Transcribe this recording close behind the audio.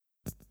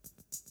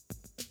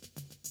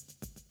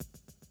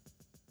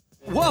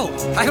Whoa,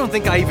 I don't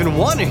think I even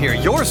want to hear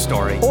your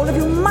story. All of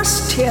you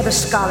must hear the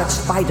Scarlet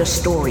Spider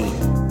story.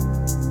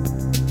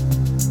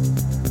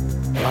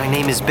 My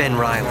name is Ben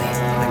Reilly.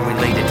 I'm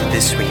related to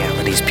this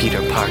reality's Peter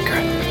Parker.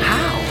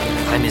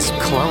 How? I'm his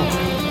clone.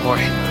 Or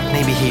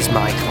maybe he's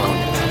my clone.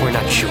 We're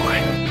not sure.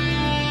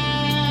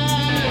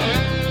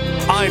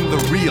 I'm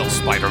the real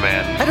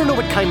Spider-Man. I don't know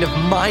what kind of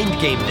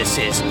mind game this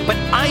is, but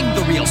I'm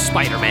the real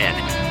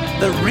Spider-Man.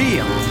 The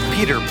real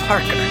Peter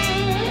Parker.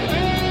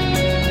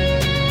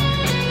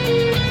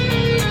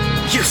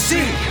 You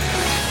see,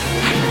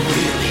 I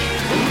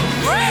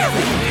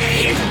really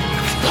hate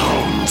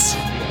clones.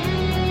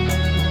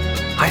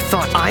 I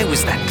thought I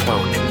was that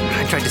clone.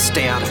 I tried to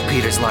stay out of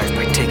Peter's life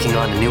by taking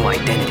on a new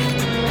identity.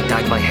 I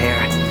dyed my hair,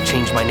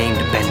 changed my name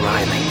to Ben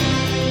Reilly.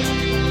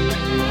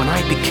 When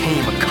I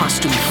became a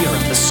costume hero,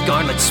 the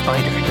Scarlet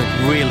Spider, it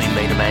really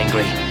made him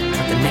angry.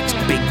 But the next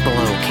big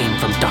blow came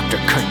from Dr.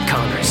 Kurt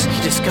Connors.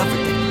 He discovered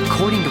that,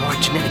 according to our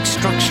genetic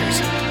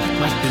structures, it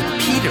might be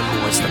Peter who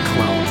was the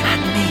clone, not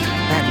me.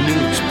 That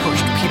news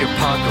pushed Peter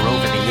Parker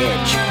over the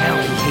edge. Now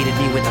he hated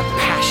me with a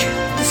passion.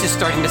 This is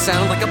starting to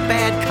sound like a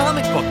bad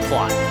comic book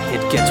plot.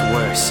 It gets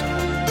worse.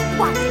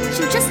 Why didn't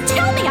you just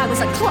tell me I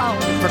was a clone?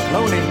 The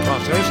cloning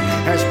process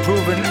has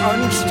proven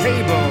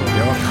unstable.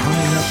 You're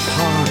coming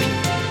apart.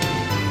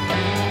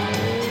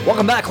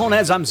 Welcome back,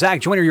 Cloneheads. I'm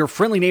Zach Joyner, your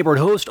friendly neighborhood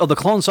host of the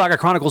Clone Saga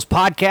Chronicles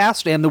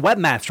podcast and the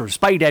webmaster of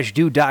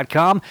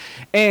Spidey-Dude.com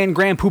and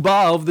Grand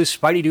Poobah of the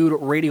Spidey Dude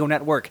Radio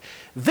Network.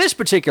 This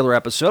particular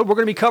episode, we're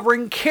going to be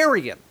covering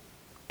Carrion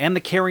and the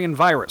Carrion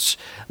virus.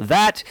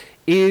 That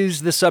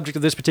is the subject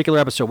of this particular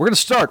episode. We're going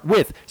to start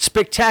with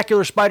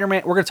Spectacular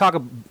Spider-Man.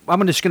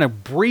 I'm just going to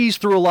breeze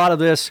through a lot of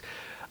this.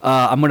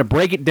 I'm going to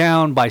break it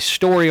down by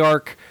story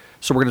arc.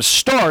 So we're going to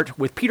start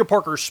with Peter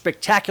Parker's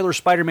Spectacular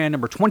Spider-Man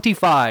number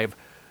 25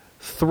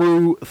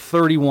 through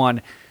 31.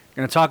 We're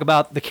going to talk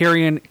about the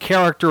Carrion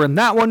character in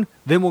that one.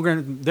 Then we're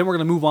going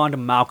to move on to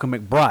Malcolm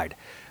McBride.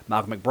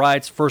 Malcolm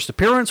McBride's first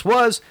appearance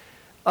was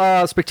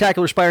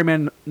Spectacular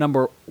Spider-Man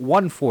number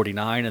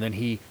 149, and then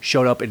he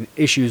showed up in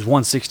issues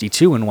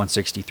 162 and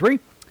 163.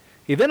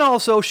 He then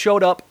also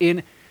showed up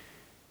in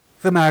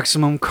the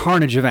Maximum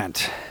Carnage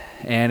event.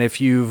 And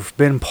if you've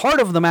been part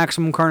of the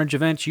Maximum Carnage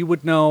event, you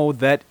would know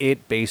that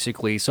it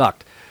basically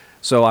sucked.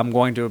 So I'm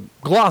going to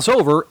gloss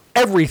over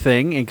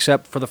everything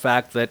except for the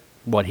fact that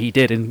what he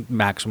did in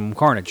Maximum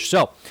Carnage.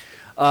 So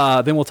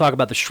then we'll talk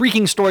about the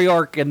Shrieking story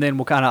arc, and then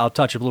I'll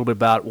touch a little bit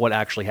about what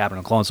actually happened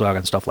in Clone Saga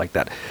and stuff like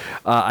that.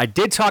 I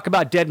did talk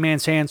about Dead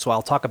Man's Hand, so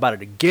I'll talk about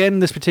it again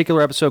this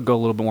particular episode, go a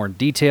little bit more in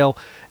detail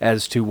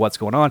as to what's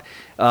going on.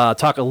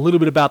 Talk a little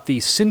bit about the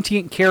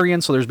sentient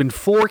Carrion. So there's been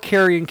 4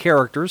 Carrion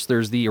characters.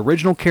 There's the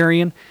original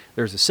Carrion.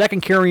 There's the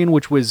second Carrion,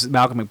 which was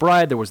Malcolm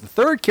McBride. There was the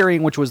third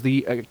Carrion, which was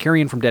the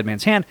Carrion from Dead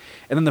Man's Hand.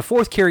 And then the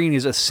fourth Carrion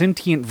is a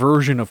sentient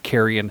version of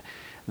Carrion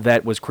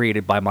that was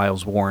created by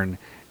Miles Warren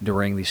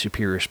during the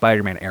Superior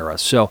Spider-Man era.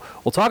 So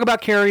we'll talk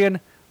about Carrion.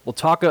 We'll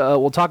talk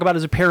about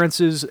his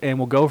appearances, and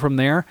we'll go from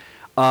there.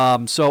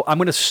 So I'm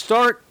going to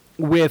start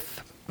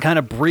with kind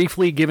of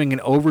briefly giving an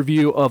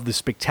overview of the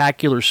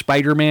Spectacular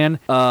Spider-Man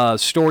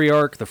story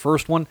arc, the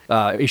first one,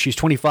 issues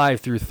 25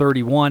 through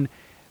 31.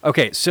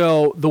 Okay,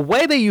 so the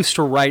way they used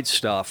to write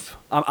stuff,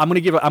 I'm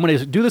going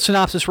to do the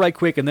synopsis right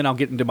quick, and then I'll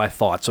get into my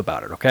thoughts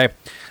about it, okay?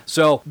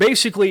 So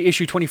basically,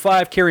 issue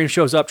 25, Carrion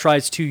shows up,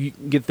 tries to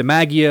get the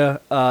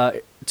Magia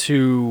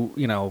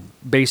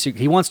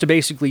he wants to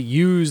basically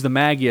use the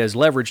Magia as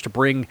leverage to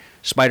bring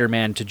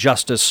Spider-Man to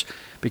justice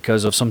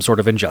because of some sort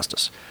of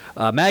injustice.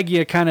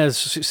 Magia kind of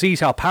sees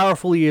how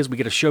powerful he is. We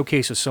get a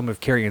showcase of some of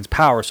Carrion's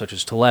power, such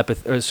as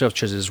telepathy,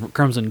 such as his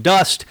Crimson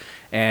Dust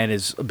and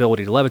his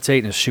ability to levitate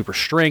and his super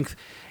strength.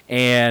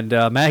 And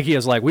Magia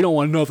is like, we don't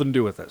want nothing to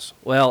do with this.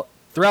 Well,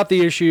 throughout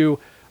the issue,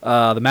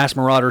 the Masked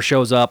Marauder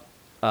shows up,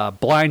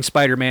 blind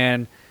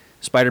Spider-Man.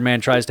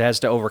 Spider-Man has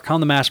to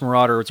overcome the Masked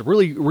Marauder. It's a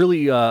really,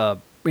 really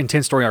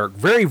intense story arc.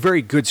 Very,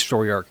 very good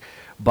story arc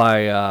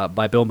by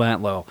Bill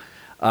Mantlo.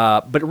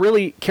 But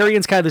really,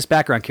 Carrion's kind of this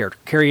background character.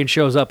 Carrion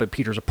shows up at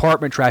Peter's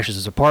apartment, trashes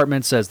his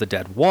apartment, says the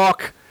dead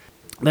walk.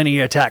 Then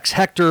he attacks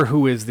Hector,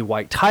 who is the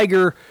White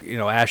Tiger.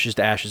 Ashes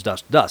to ashes,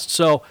 dust to dust.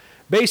 So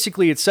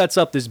basically, it sets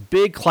up this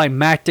big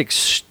climactic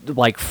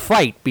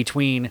fight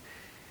between.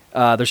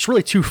 There's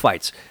really 2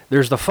 fights.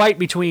 There's the fight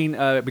between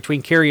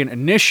Carrion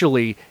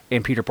initially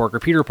and Peter Parker.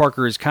 Peter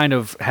Parker is kind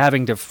of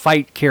having to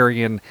fight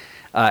Carrion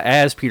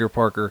as Peter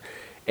Parker,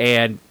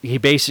 and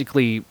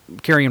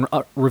Carrion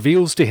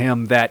reveals to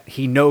him that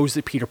he knows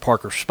that Peter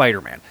Parker's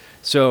Spider-Man.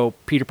 So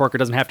Peter Parker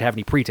doesn't have to have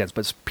any pretense,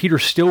 but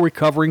Peter's still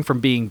recovering from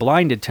being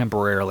blinded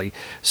temporarily.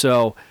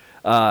 So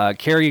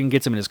Carrion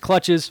gets him in his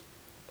clutches,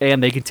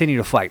 and they continue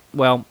to fight.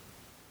 Well,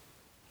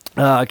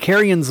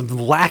 Carrion's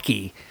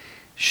lackey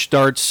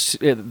starts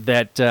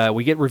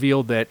we get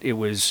revealed that it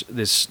was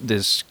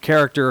this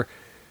character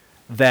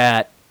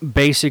that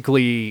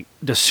basically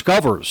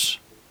discovers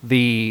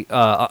the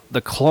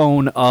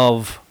clone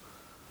of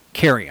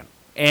Carrion.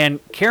 And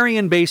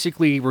Carrion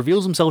basically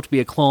reveals himself to be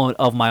a clone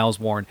of Miles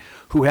Warren,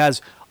 who has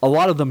a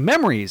lot of the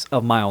memories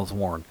of Miles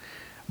Warren,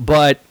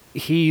 but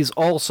he's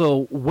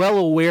also well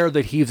aware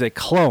that he's a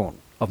clone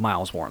of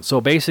Miles Warren.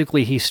 So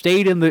basically, he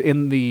stayed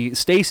in the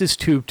stasis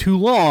tube too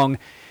long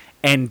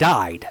and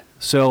died.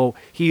 So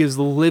he is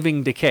the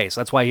living decay.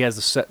 So that's why he has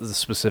the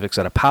specific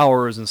set of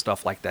powers and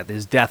stuff like that.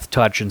 His death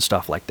touch and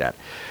stuff like that.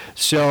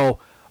 So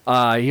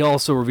he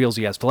also reveals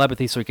he has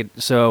telepathy.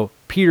 So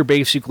Peter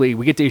basically,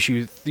 we get to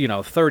issue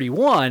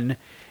 31,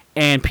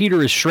 and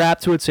Peter is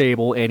strapped to a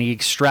table, and he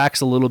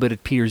extracts a little bit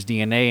of Peter's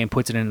DNA and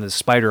puts it into the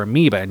spider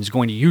amoeba, and he's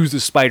going to use the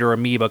spider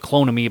amoeba,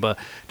 clone amoeba,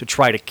 to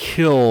try to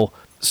kill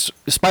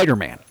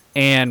Spider-Man.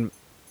 And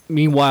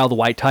meanwhile, the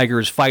White Tiger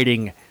is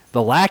fighting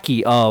the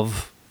lackey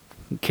of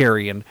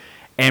Carrion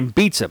and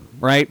beats him,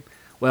 right?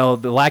 Well,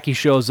 the lackey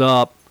shows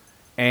up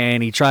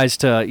and he tries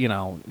to,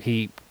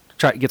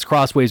 gets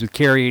crossways with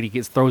Carrion.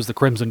 He throws the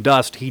crimson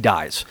dust. He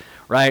dies,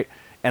 right?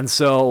 And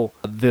so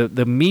the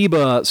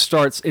amoeba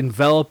starts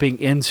enveloping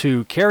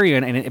into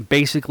Carrion, and it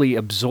basically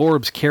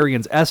absorbs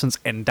Carrion's essence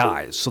and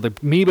dies. So the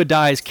amoeba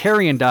dies,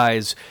 Carrion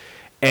dies,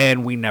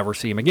 and we never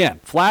see him again.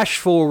 Flash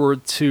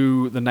forward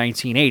to the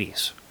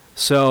 1980s.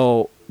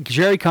 So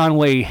Jerry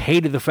Conway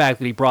hated the fact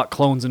that he brought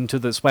clones into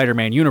the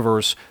Spider-Man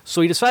universe, so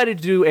he decided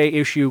to do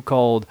issue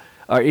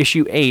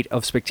 8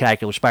 of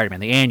Spectacular Spider-Man,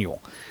 the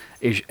annual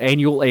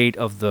 8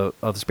 of the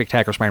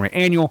Spectacular Spider-Man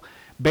annual,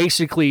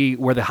 basically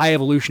where the High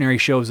Evolutionary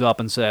shows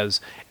up and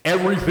says,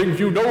 "Everything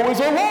you know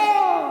is a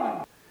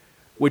lie!"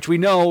 Which we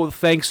know,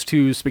 thanks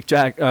to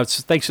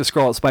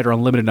Scarlet Spider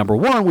Unlimited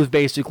 #1, was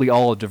basically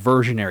all a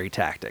diversionary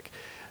tactic.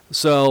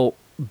 So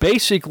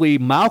basically,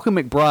 Malcolm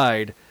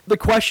McBride, the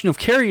question of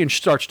Carrion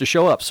starts to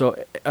show up. So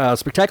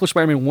Spectacular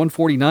Spider-Man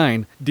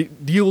 149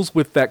 deals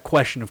with that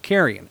question of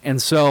Carrion.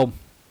 And so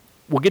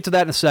we'll get to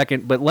that in a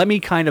second, but let me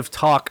kind of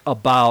talk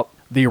about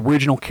the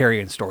original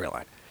Carrion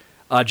storyline.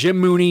 Jim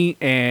Mooney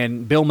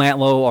and Bill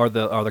Mantlo are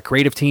the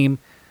creative team.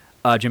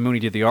 Jim Mooney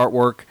did the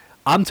artwork.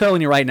 I'm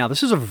telling you right now,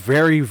 this is a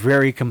very,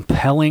 very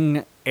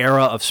compelling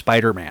era of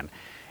Spider-Man.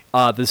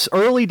 This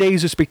early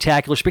days of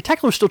Spectacular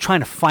is still trying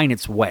to find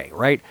its way,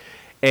 right?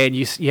 And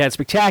you had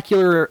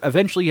Spectacular,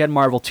 eventually you had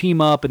Marvel Team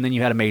Up, and then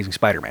you had Amazing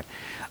Spider-Man.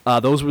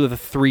 Those were the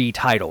 3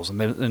 titles.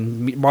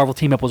 And Marvel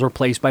Team Up was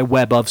replaced by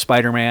Web of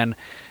Spider-Man,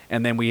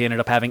 and then we ended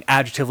up having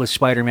Adjectiveless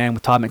Spider-Man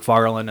with Todd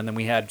McFarlane, and then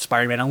we had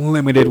Spider-Man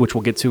Unlimited, which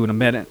we'll get to in a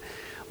minute.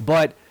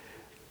 But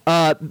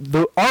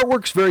the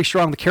artwork's very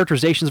strong, the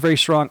characterization's very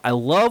strong. I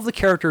love the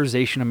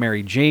characterization of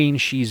Mary Jane.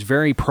 She's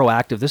very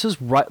proactive.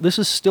 This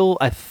is still,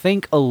 I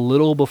think, a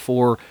little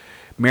before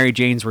Mary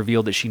Jane's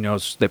revealed that she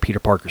knows that Peter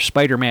Parker's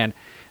Spider-Man.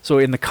 So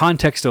in the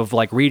context of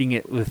like reading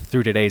it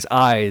through today's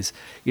eyes,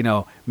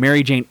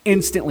 Mary Jane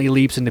instantly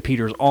leaps into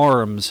Peter's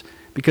arms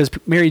because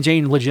Mary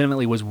Jane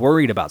legitimately was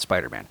worried about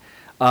Spider-Man.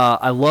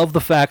 I love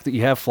the fact that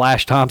you have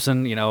Flash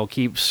Thompson,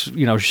 keeps,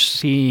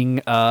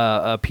 seeing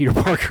Peter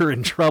Parker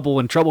in trouble,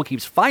 and trouble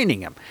keeps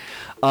finding him.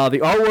 The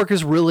artwork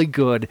is really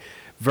good,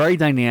 very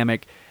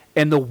dynamic,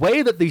 and the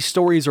way that these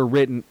stories are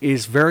written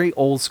is very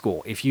old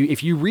school. If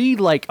you read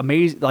like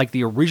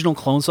the original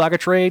Clone Saga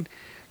trade,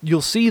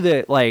 you'll see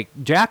that like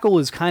Jackal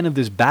is kind of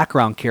this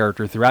background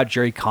character throughout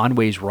Jerry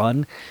Conway's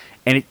run,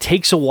 and it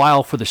takes a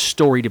while for the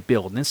story to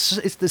build. And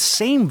it's the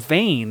same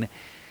vein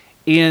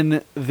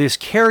in this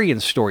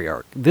Carrion story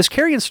arc. This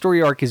Carrion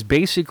story arc is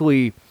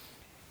basically,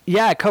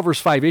 it covers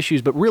 5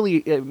 issues, but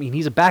really, I mean,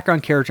 he's a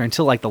background character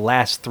until like the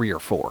last 3 or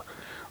 4,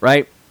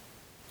 right?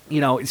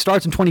 It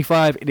starts in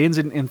 25, it ends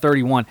in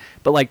 31,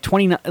 but like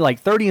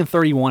 30 and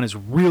 31 is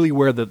really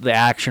where the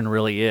action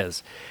really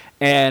is.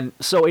 And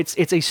so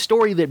it's a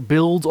story that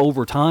builds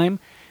over time,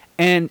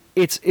 and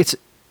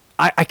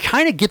I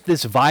kind of get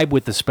this vibe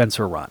with the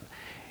Spencer run.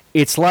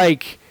 It's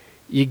like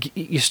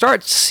you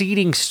start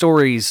seeding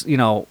stories,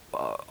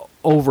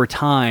 over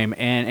time,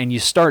 and you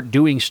start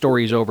doing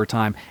stories over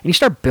time, and you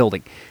start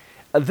building.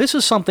 This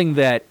is something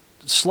that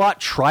Slott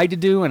tried to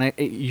do, and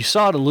you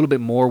saw it a little bit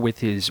more with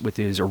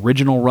his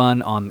original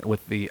run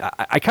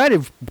I kind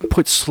of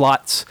put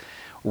Slott's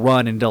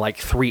run into like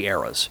 3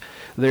 eras.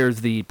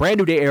 There's the Brand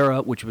New Day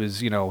era, which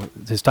was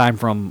his time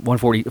from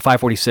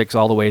 546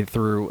 all the way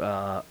through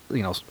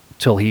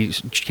till he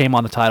came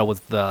on the title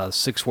with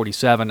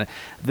 647.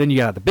 Then you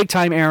got the Big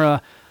Time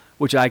era,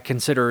 which I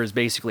consider is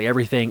basically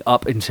everything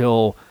up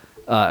until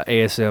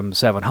ASM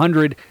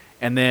 700,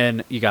 and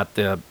then you got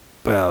the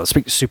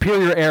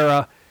Superior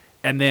era,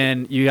 and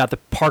then you got the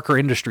Parker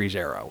Industries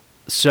era.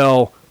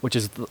 So, which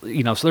is so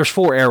there's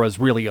 4 eras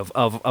really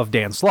of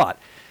Dan Slott.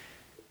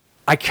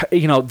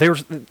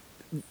 There's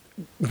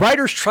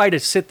writers try to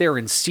sit there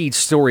and seed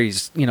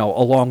stories,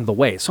 along the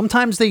way.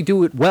 Sometimes they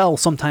do it well,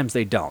 sometimes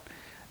they don't.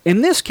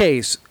 In this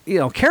case,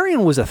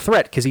 Carrion was a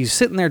threat because he's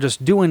sitting there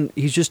just doing.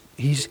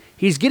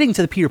 He's getting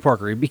to the Peter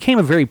Parker. He became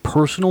a very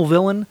personal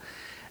villain,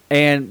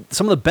 and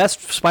some of the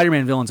best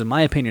Spider-Man villains, in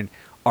my opinion,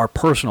 are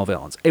personal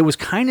villains. It was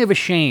kind of a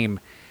shame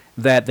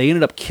that they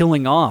ended up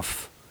killing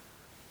off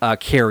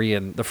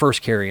Carrion, the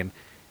first Carrion,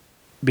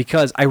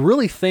 because I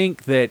really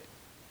think that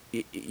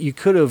you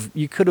could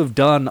have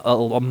done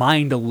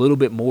mined a little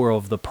bit more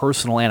of the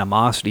personal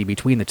animosity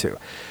between the two.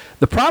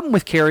 The problem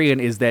with Carrion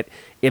is that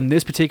in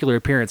this particular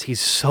appearance, he's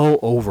so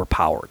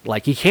overpowered.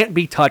 Like, he can't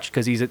be touched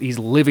because he's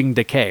living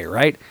decay,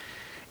 right?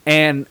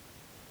 And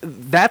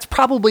that's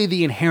probably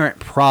the inherent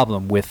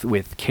problem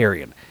with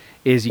Carrion,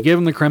 is you give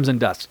him the Crimson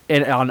Dust.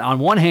 And on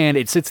one hand,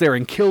 it sits there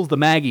and kills the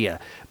Magia,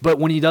 but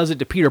when he does it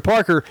to Peter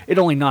Parker, it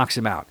only knocks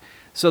him out.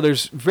 So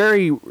there's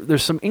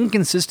some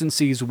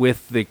inconsistencies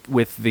with the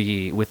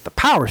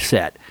power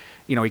set.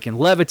 You know, he can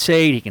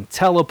levitate, he can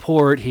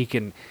teleport, he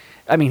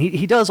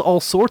does all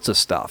sorts of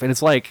stuff, and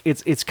it's like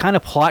it's kind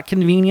of plot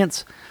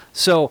convenience.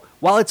 So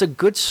while it's a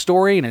good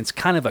story and it's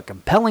kind of a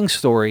compelling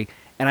story,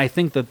 and I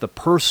think that the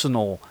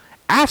personal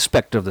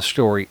aspect of the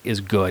story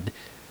is good,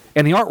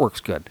 and the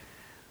artwork's good,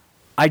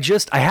 I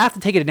have to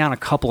take it down a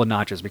couple of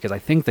notches because I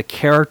think the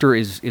character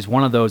is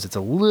one of those that's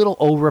a little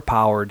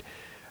overpowered.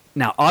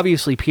 Now,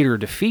 obviously, Peter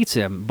defeats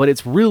him, but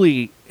it's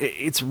really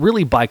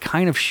by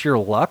kind of sheer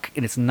luck,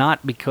 and it's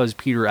not because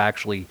Peter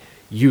actually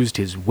used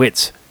his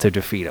wits to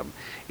defeat him.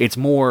 It's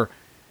more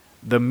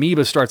the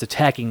amoeba starts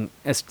attacking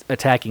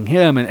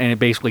him, and it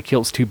basically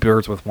kills two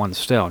birds with one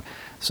stone.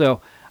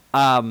 So,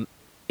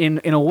 in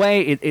a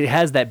way, it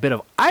has that bit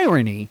of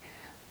irony,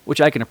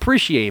 which I can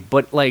appreciate,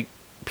 but like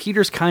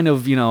Peter's kind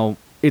of,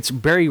 it's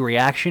very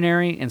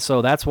reactionary, and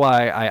so that's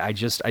why I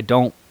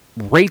don't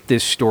rate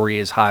this story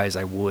as high as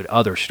I would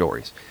other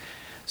stories.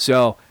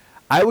 So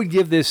I would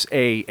give this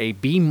a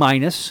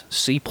B-,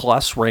 C+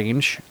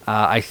 range.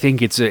 I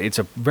think it's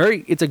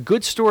a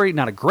good story,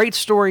 not a great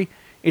story.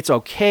 It's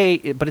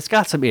okay, but it's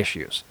got some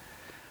issues.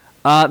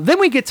 Then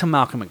we get to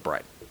Malcolm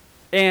McBride,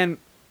 and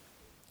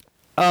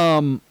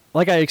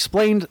like I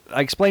explained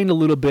a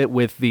little bit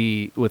with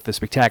the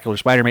Spectacular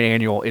Spider-Man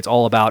annual. It's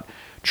all about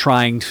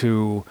trying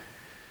to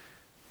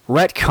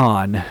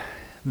retcon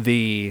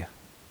the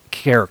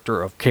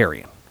character of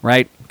Carrion,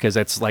 right? Because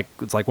it's like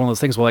one of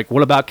those things where, like,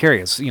 what about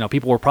Carrion?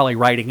 People were probably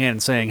writing in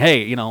saying,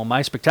 hey,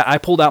 I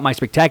pulled out my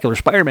Spectacular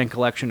Spider-Man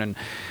collection, and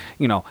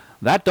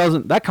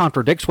that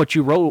contradicts what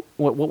you wrote,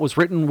 what was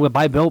written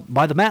by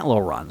the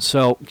Matlow run.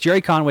 So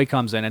Jerry Conway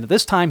comes in, and at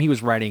this time he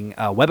was writing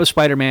Web of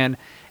Spider-Man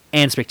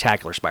and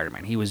Spectacular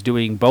Spider-Man. He was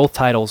doing both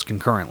titles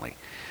concurrently,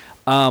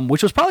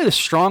 which was probably the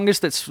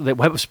strongest that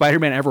Web of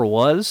Spider-Man ever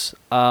was,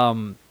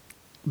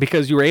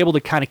 because you were able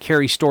to kind of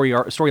carry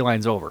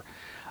storylines over.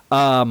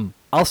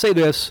 I'll say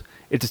this.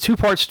 It's a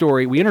two-part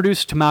story. We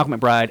introduced to Malcolm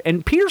McBride,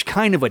 and Peter's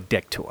kind of a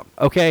dick to him,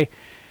 okay?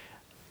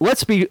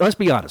 Let's be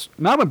honest.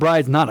 Malcolm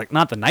McBride's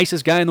not the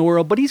nicest guy in the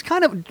world, but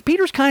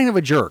Peter's kind of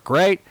a jerk,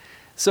 right?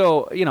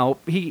 So,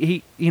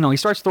 he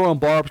starts throwing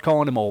barbs,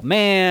 calling him old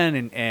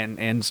man,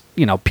 and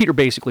Peter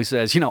basically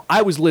says,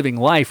 I was living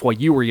life while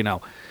you were,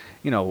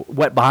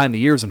 wet behind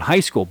the ears in high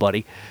school,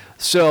 buddy.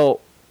 So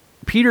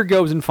Peter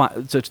goes and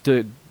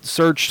to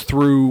search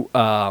through,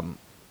 and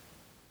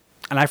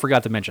I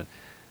forgot to mention,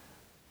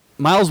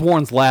 Miles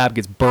Warren's lab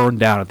gets burned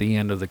down at the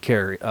end of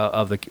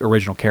the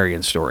original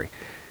Carrion story.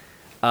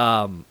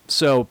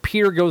 So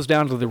Peter goes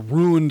down to the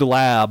ruined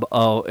lab,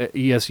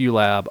 ESU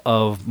lab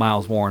of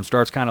Miles Warren,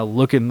 starts kind of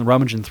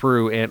rummaging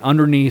through, and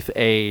underneath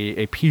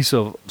a piece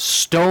of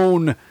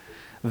stone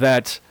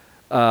that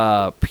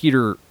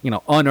Peter,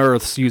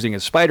 unearths using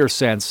his spider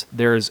sense,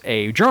 there's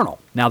a journal.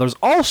 Now, there's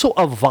also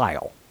a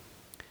vial.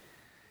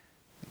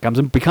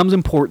 It becomes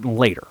important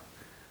later.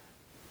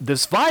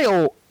 This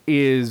vial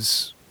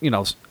is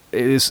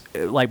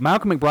like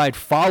Malcolm McBride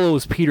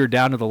follows Peter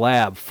down to the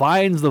lab,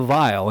 finds the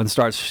vial, and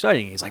starts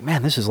studying. He's like,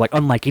 man, this is like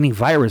unlike any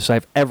virus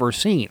I've ever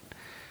seen.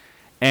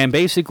 And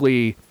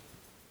basically,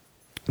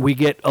 we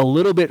get a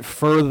little bit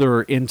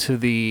further into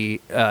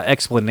the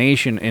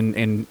explanation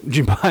in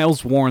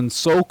Miles Warren's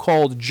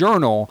so-called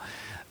journal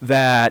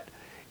that,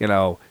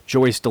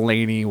 Joyce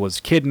Delaney was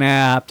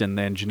kidnapped and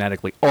then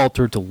genetically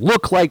altered to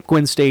look like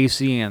Gwen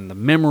Stacy, and the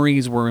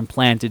memories were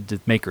implanted to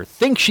make her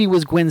think she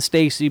was Gwen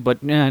Stacy,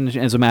 but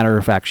as a matter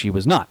of fact, she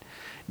was not.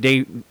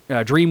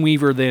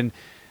 Dreamweaver then,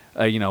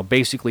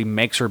 basically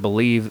makes her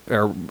believe,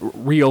 or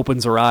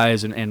reopens her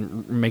eyes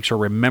and makes her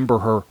remember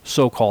her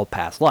so-called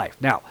past life.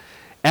 Now,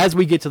 as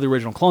we get to the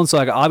original Clone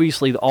Saga,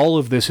 obviously all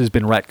of this has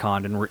been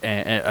retconned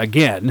and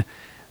again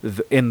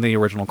in the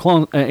original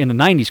in the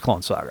 90s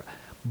Clone Saga.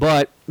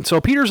 But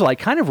so Peter's like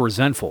kind of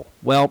resentful.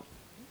 Well,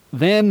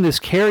 then this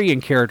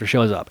Carrion character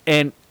shows up,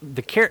 and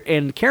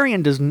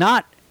Carrion does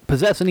not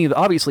possess any of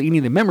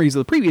the memories of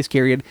the previous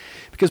Carrion,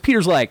 because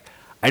Peter's like,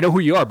 I know who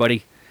you are,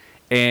 buddy.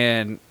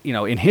 And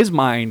in his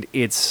mind,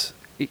 it's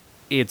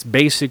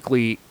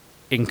basically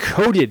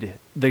encoded.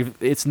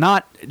 It's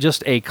not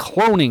just a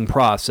cloning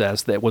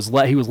process that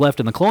he was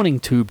left in the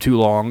cloning tube too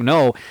long.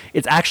 No,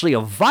 it's actually a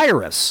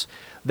virus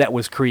that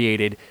was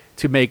created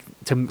to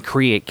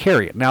create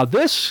Carrion. Now,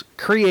 this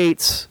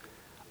creates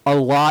a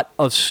lot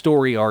of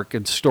story arc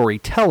and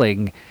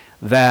storytelling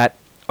that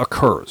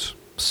occurs.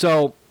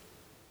 So,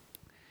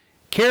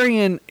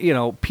 Carrion,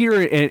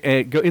 Peter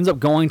ends up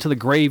going to the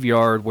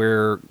graveyard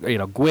where,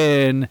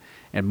 Gwen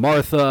and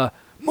Martha,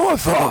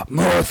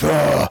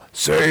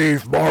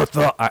 save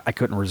Martha. I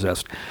couldn't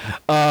resist.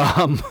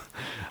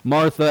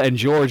 Martha and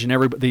George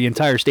and the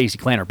entire Stacy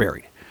clan are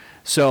buried.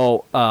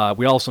 So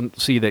we also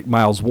see that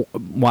Miles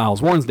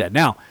Warren's dead.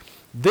 Now,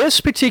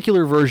 this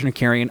particular version of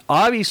Carrion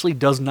obviously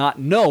does not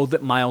know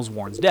that Miles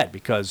Warren's dead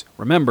because,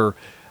 remember,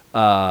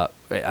 I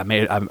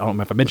don't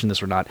know if I mentioned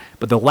this or not,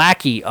 but the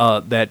lackey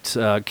that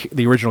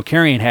the original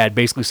Carrion had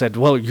basically said,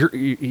 well,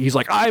 he's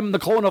like, I'm the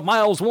clone of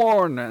Miles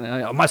Warren, and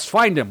I must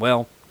find him.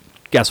 Well,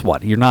 guess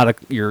what? You're not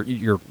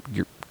you're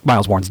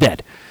Miles Warren's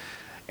dead.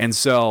 And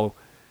so,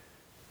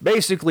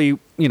 basically,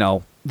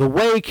 the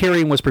way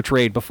Carrion was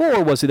portrayed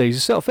before was that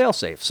he's a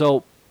failsafe.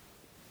 So,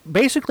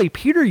 basically,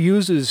 Peter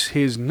uses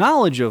his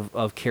knowledge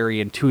of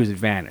Carrion to his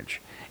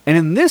advantage. And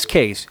in this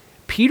case,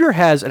 Peter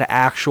has an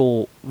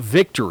actual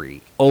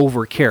victory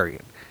over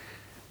Carrion,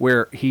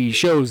 where he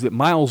shows that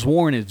Miles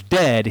Warren is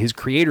dead, his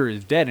creator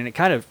is dead, and it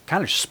kind of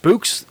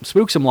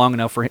spooks him long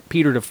enough for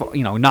Peter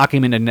to knock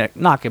him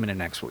into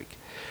next week.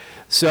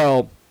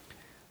 So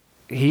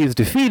he is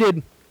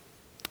defeated,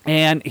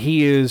 and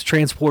he is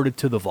transported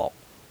to the vault,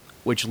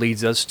 which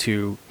leads us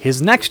to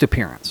his next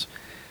appearance.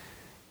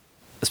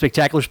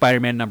 Spectacular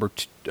Spider-Man number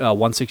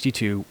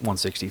 162,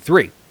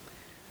 163.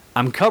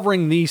 I'm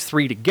covering these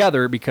three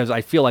together because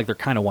I feel like they're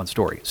kind of one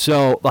story.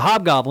 So the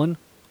Hobgoblin,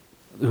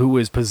 who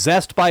is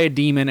possessed by a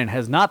demon and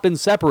has not been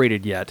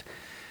separated yet,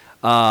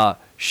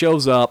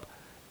 shows up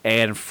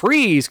and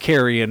frees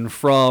Carrion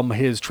from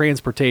his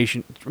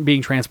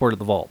being transported to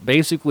the vault.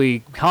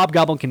 Basically,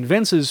 Hobgoblin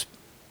convinces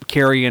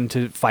Carrion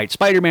to fight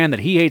Spider-Man,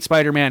 that he hates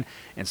Spider-Man,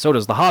 and so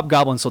does the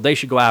Hobgoblin, so they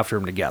should go after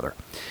him together.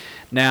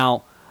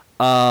 Now,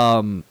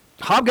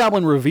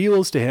 Hobgoblin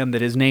reveals to him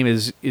that his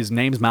name's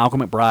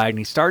Malcolm McBride, and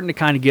he's starting to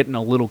kind of get a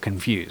little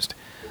confused.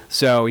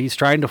 So he's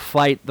trying to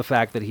fight the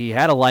fact that he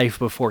had a life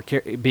before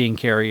being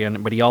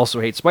Carrion, but he also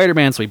hates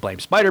Spider-Man, so he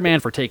blames Spider-Man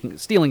for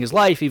stealing his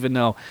life, even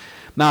though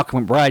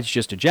Malcolm McBride's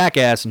just a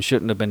jackass and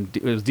shouldn't have been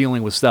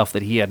dealing with stuff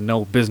that he had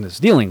no business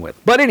dealing with.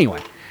 But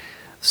anyway,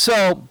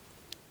 so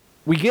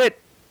we get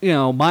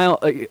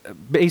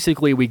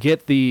basically we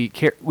get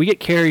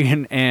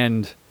Carrion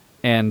and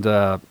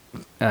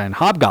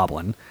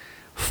Hobgoblin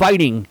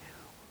fighting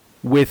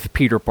with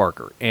Peter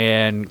Parker,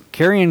 and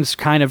Carrion's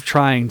kind of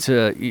trying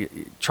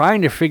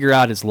to figure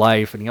out his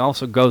life, and he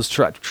also goes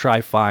to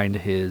try find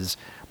his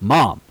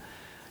mom.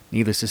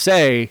 Needless to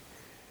say,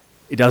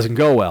 it doesn't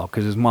go well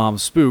because his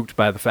mom's spooked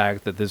by the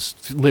fact that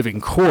this living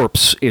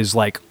corpse is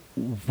like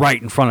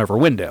right in front of her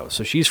window,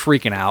 so she's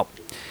freaking out.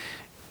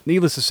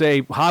 Needless to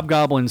say,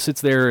 Hobgoblin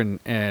sits there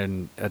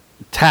and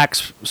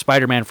attacks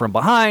Spider-Man from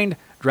behind,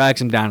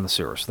 drags him down in the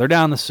sewer. So they're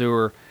down in the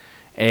sewer,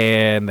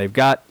 and they've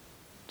got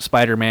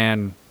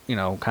Spider-Man,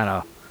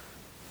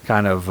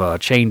 kind of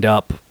chained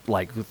up,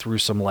 like through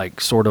some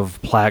like sort of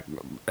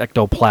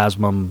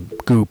ectoplasm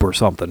goop or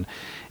something.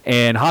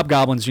 And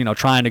Hobgoblin's,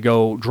 trying to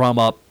go drum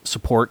up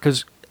support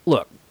because,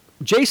 look,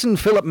 Jason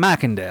Philip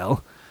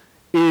McIndale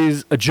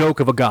is a joke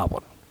of a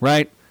goblin,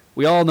 right?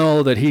 We all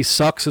know that he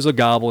sucks as a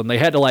goblin. They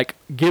had to like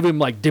give him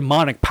like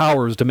demonic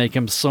powers to make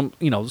him some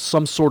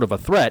sort of a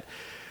threat.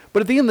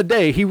 But at the end of the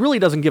day, he really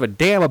doesn't give a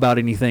damn about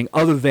anything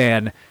other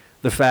than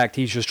the fact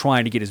he's just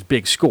trying to get his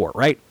big score,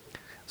 right?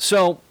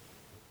 So,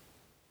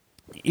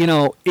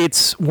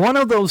 it's one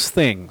of those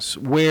things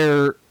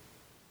where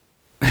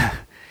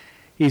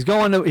he's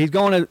going to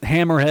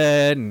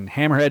Hammerhead, and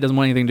Hammerhead doesn't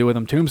want anything to do with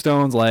him.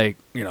 Tombstone's like,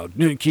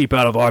 keep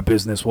out of our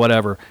business,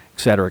 whatever, et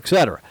cetera, et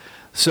cetera.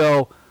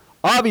 So,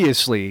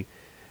 obviously,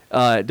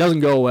 it doesn't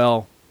go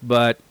well,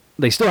 but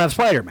they still have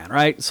Spider-Man,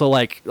 right? So,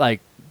 like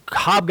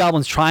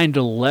Hobgoblin's trying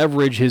to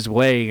leverage his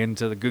way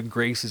into the good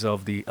graces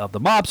of the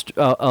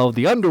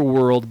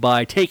underworld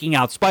by taking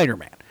out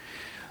Spider-Man.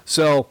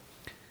 So,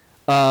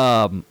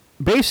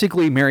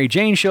 basically, Mary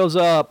Jane shows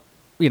up,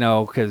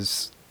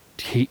 because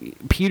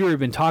Peter had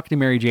been talking to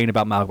Mary Jane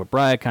about Malcolm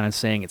McBride, kind of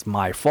saying it's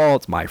my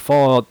fault,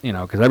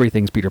 because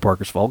everything's Peter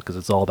Parker's fault, because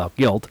it's all about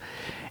guilt.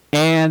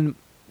 And,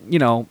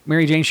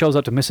 Mary Jane shows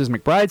up to Mrs.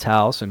 McBride's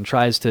house and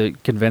tries to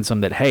convince him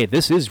that, hey,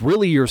 this is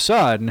really your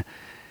son,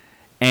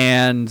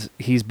 and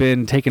he's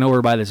been taken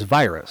over by this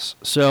virus.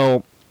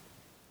 So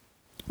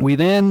we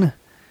then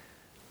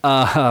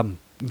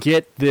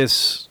get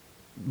this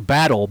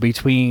battle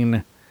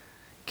between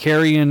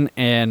Carrion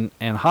and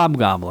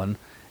Hobgoblin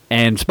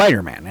and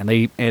Spider-Man, and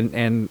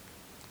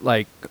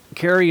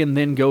Carrion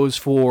then goes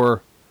to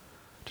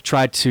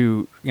try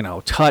to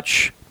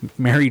touch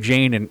Mary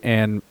Jane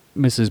and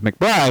Mrs.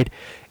 McBride,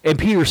 and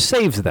Peter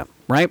saves them,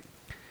 right?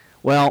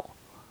 Well,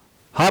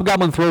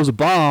 Hobgoblin throws a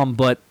bomb,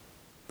 but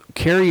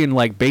Carrion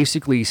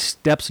basically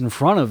steps in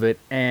front of it,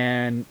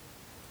 and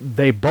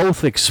they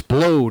both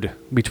explode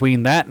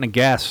between that and a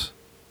gas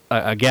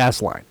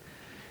line,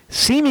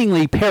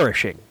 seemingly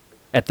perishing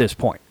at this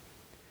point.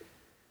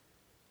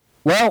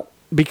 Well,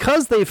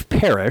 because they've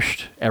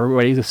perished,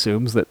 everybody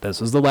assumes that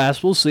this is the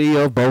last we'll see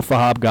of both the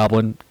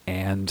Hobgoblin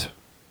and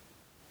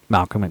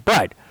Malcolm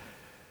McBride.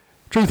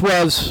 Truth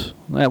was,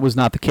 that was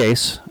not the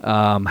case.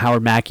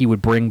 Howard Mackie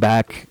would bring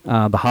back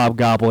the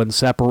Hobgoblin,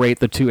 separate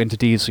the two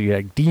entities, so you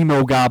had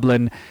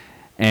Demogoblin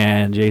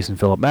and Jason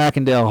Philip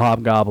McIndale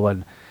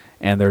Hobgoblin,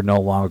 and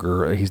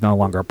he's no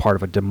longer a part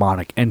of a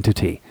demonic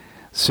entity.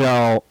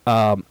 So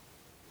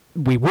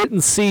we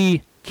wouldn't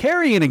see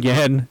Carrion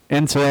again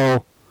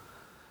until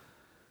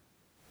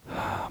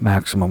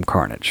Maximum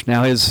Carnage.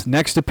 Now, his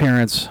next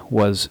appearance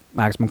was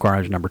Maximum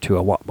Carnage number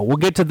 201, but we'll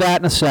get to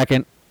that in a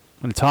second.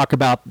 I'm going to talk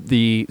about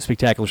the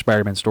Spectacular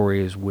Spider-Man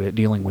stories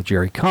dealing with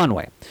Jerry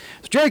Conway.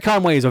 So Jerry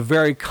Conway is a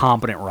very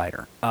competent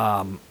writer.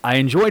 I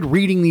enjoyed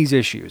reading these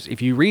issues.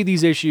 If you read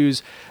these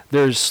issues,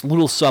 there's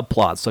little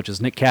subplots, such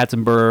as Nick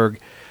Katzenberg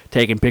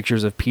taking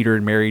pictures of Peter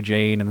and Mary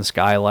Jane in the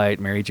skylight.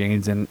 Mary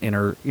Jane's in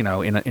her,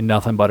 in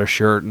nothing but a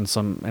shirt and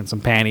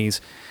some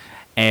panties.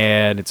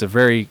 And it's a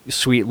very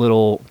sweet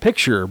little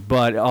picture,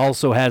 but it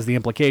also has the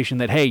implication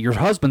that, hey, your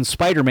husband's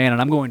Spider-Man,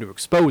 and I'm going to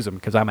expose him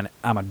because I'm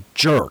a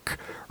jerk,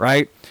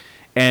 right?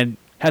 And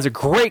has a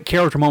great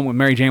character moment with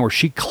Mary Jane where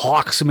she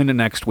clocks him into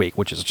next week,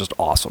 which is just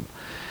awesome.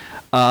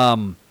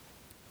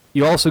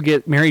 You also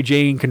get Mary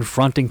Jane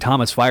confronting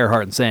Thomas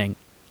Fireheart and saying,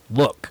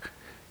 look,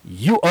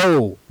 you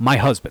owe my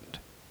husband.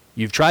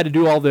 You've tried to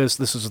do all this.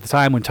 This is the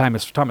time when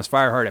Thomas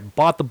Fireheart had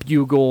bought the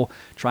Bugle,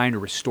 trying to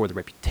restore the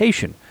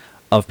reputation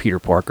of Peter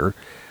Parker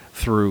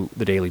through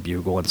the Daily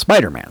Bugle and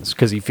Spider-Man's,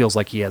 because he feels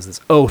like he has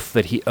this oath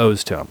that he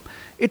owes to him.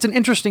 It's an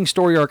interesting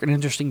story arc, an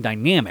interesting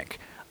dynamic.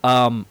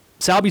 Sal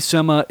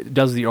Buscema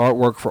does the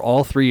artwork for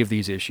all three of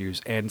these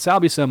issues, and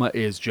Sal Buscema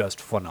is just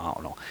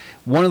phenomenal.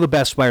 One of the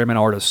best Spider-Man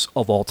artists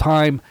of all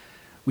time.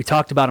 We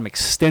talked about him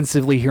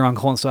extensively here on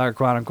Clone Saga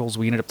Chronicles.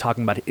 We ended up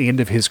talking about the end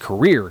of his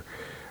career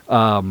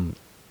on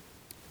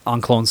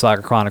Clone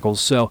Saga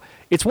Chronicles. So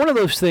it's one of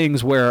those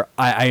things where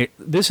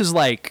this is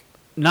like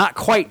not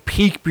quite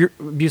peak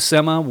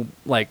Buscema,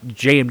 like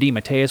JMD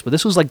Mateus, but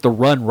this was like the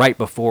run right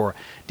before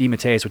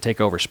DeMatteis would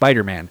take over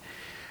Spider-Man.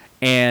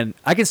 And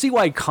I can see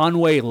why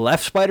Conway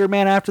left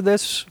Spider-Man after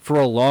this for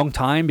a long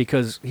time,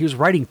 because he was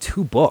writing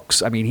 2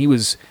 books. I mean, he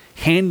was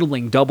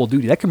handling double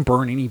duty. That can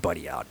burn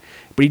anybody out.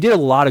 But he did a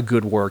lot of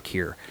good work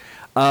here.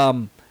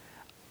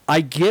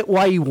 I get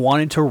why he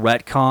wanted to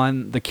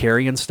retcon the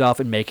Carrion stuff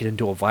and make it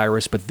into a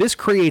virus, but this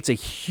creates a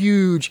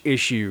huge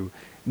issue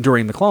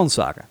during the Clone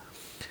Saga.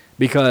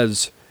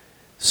 Because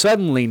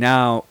suddenly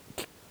now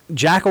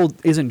Jackal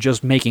isn't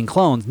just making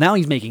clones, now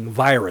he's making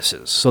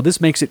viruses. So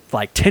this makes it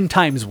like 10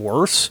 times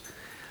worse.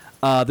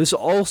 This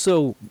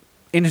also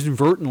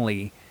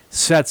inadvertently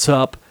sets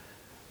up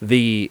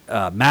the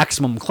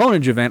Maximum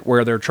Clonage event,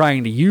 where they're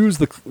trying to use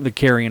the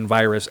Carrion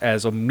virus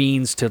as a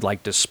means to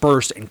like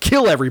disperse and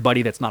kill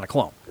everybody that's not a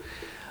clone.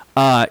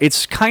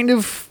 It's kind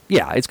of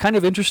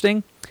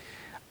interesting.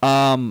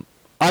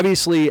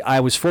 Obviously, I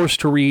was forced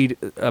to read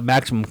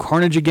Maximum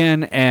Carnage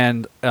again,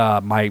 and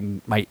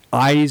my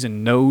eyes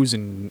and nose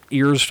and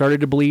ears started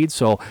to bleed,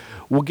 so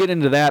we'll get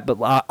into that.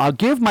 But I'll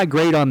give my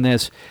grade on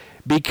this.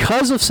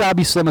 Because of Sal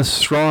Buscema's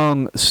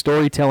strong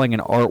storytelling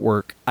and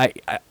artwork,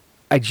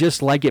 I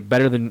just like it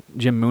better than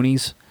Jim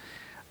Mooney's.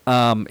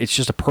 It's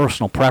just a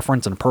personal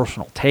preference and a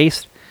personal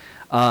taste.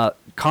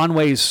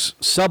 Conway's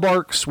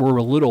sub-arcs were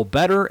a little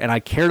better, and I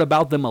cared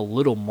about them a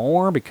little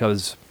more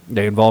because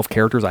they involve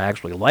characters I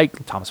actually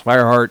like, Thomas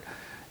Fireheart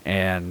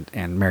and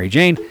Mary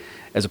Jane,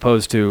 as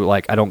opposed to,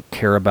 like, I don't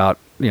care about,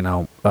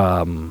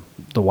 the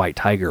White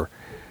Tiger,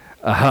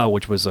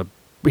 which was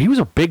he was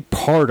a big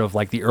part of,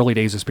 like, the early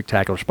days of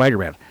Spectacular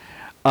Spider-Man.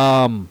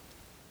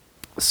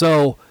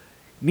 So,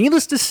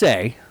 needless to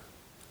say,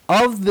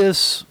 of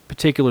this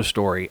particular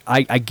story,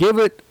 I give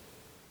it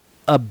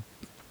a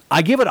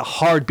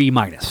hard B-.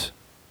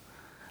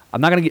 I'm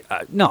not going to get...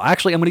 I'm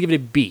going to give it a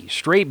B.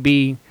 Straight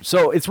B.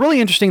 So it's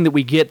really interesting that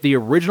we get the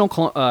original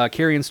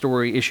Carrion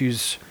story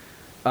issues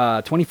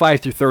 25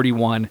 through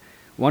 31,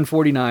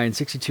 149,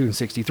 62, and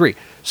 63.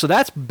 So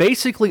that's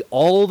basically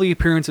all the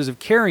appearances of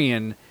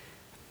Carrion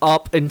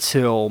up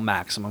until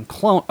Maximum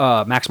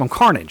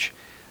Carnage.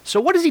 So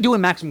what does he do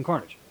in Maximum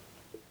Carnage?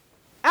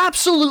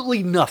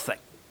 Absolutely nothing.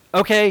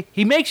 Okay?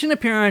 He makes an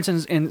appearance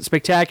in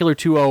Spectacular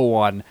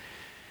 201,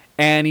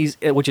 and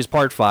which is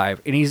part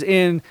 5, and he's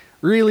in...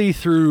 really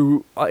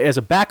through as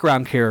a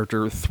background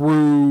character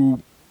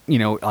through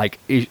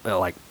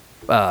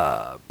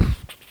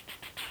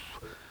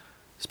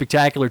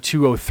Spectacular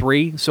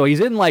 203. So he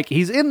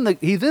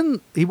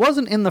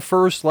wasn't in the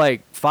first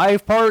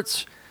 5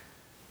 parts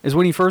is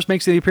when he first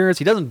makes the appearance.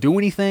 He doesn't do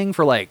anything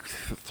for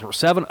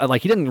 7.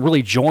 He didn't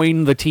really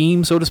join the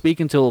team, so to speak,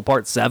 until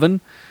part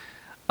 7.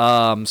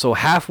 So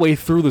halfway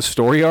through the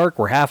story arc,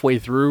 we're halfway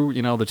through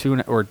the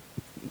 2 or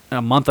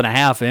a month and a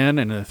half in,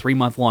 and a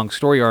 3-month-long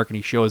story arc, and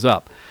he shows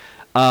up.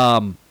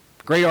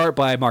 Great art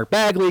by Mark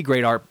Bagley.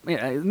 Great art,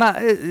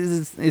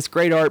 it's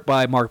great art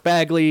by Mark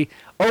Bagley.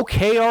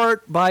 Okay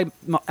art by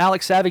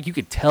Alex Savick. You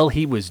could tell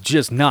he was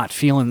just not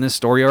feeling this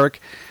story arc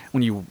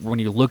when you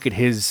look at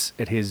his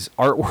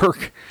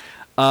artwork.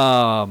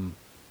 Tom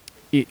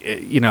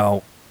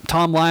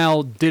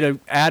Lyle did an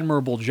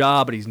admirable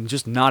job, but he's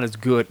just not as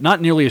good,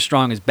 not nearly as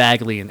strong as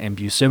Bagley and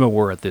Buscema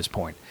were at this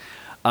point.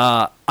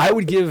 I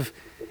would give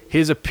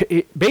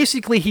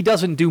basically he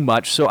doesn't do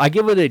much, so I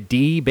give it a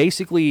D.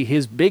 Basically,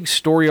 his big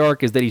story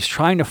arc is that he's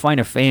trying to find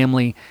a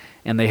family,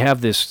 and they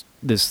have this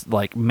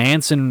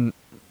Manson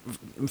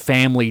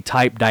family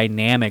type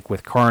dynamic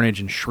with Carnage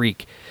and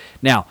Shriek.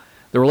 Now,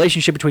 the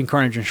relationship between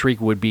Carnage and Shriek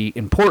would be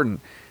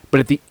important. But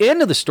at the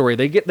end of the story,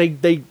 they get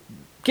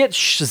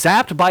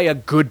zapped by a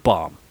good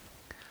bomb.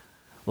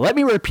 Let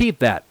me repeat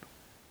that.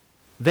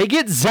 They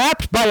get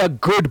zapped by a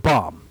good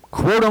bomb,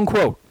 quote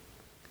unquote.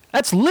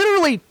 That's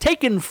literally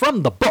taken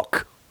from the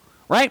book,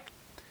 right?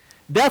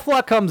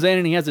 Deathlock comes in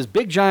and he has this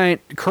big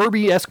giant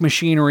Kirby-esque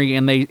machinery,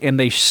 and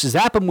they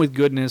zap him with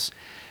goodness.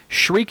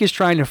 Shriek is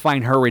trying to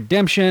find her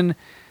redemption.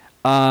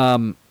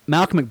 Malcolm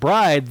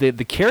McBride,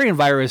 the carrion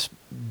virus,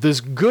 this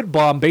good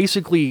bomb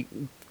basically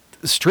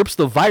strips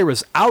the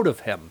virus out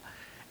of him,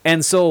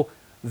 and so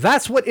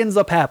that's what ends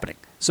up happening.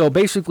 So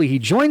basically, he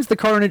joins the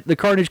Carnage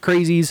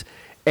crazies,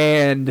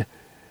 and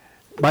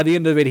by the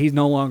end of it, he's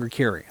no longer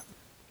carrion.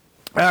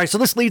 All right, so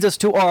this leads us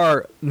to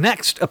our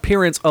next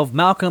appearance of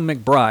Malcolm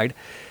McBride.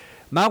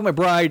 Malcolm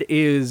McBride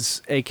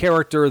is a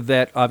character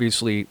that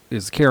obviously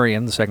is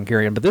Carrion, the second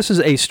Carrion, but this is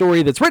a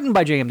story that's written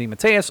by J.M.D.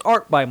 Mateus,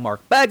 art by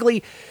Mark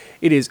Bagley.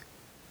 It is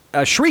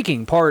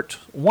Shrieking Part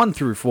 1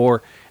 through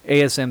 4,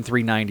 ASM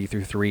 390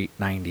 through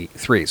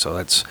 393. So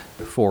that's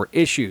 4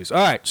 issues. All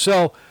right,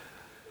 so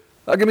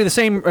going to be the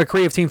same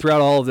creative team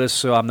throughout all of this,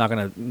 so I'm not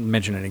going to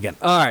mention it again.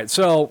 All right,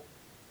 so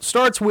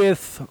starts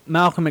with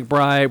Malcolm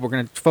McBride. We're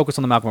going to focus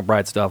on the Malcolm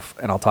McBride stuff,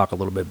 and I'll talk a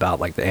little bit about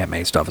like the Aunt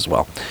May stuff as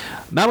well.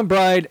 Malcolm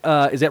McBride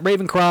is at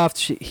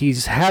Ravencroft.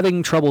 He's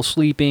having trouble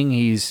sleeping.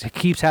 He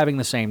keeps having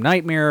the same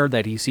nightmare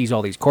that he sees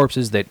all these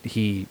corpses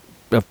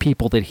of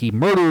people that he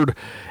murdered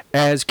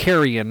as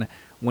Carrion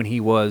when he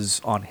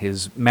was on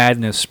his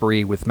madness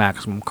spree with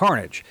Maximum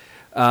Carnage.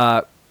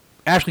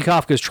 Ashley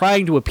Kafka is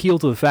trying to appeal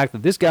to the fact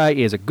that this guy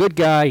is a good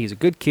guy, he's a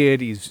good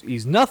kid,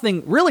 he's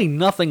nothing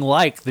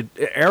like the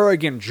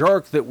arrogant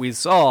jerk that we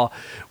saw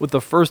with the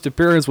first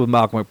appearance with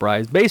Malcolm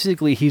McBride.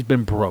 Basically, he's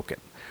been broken,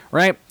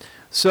 right?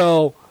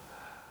 So,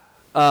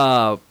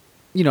 the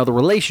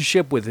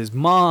relationship with his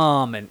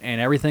mom and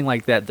everything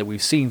like that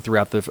we've seen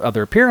throughout the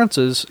other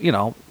appearances,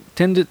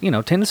 tend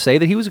to say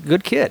that he was a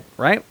good kid,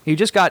 right? He's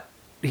just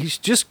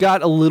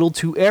got a little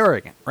too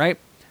arrogant, right?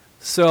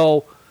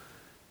 So,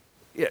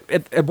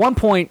 at one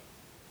point,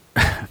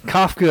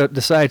 Kafka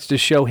decides to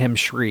show him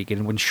Shriek,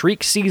 and when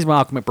Shriek sees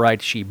Malcolm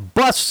McBride, she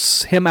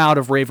busts him out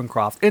of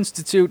Ravencroft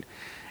Institute,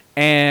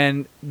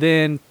 and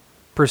then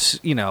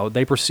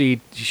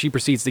she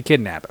proceeds to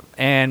kidnap him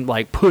and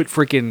like put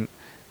freaking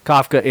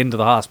Kafka into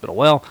the hospital.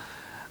 Well,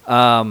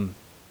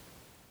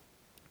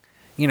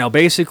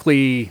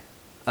 basically,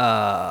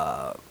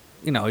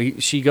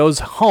 she goes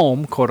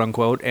home, quote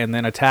unquote, and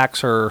then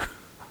attacks her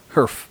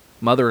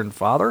mother and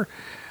father.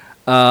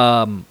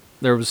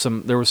 There was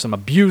some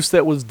abuse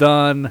that was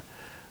done,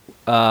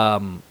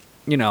 and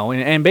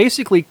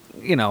basically,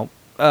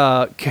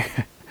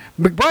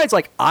 McBride's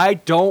like, I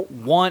don't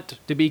want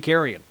to be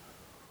Carrion.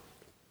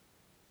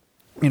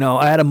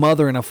 I had a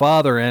mother and a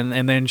father,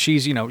 and then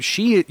she's, you're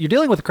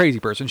dealing with a crazy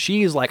person.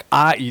 She's like,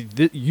 I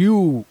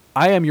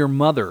am your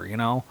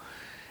mother,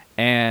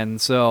 and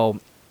so,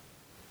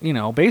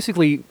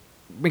 basically,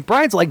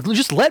 McBride's like,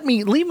 just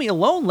leave me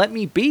alone, let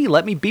me be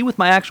with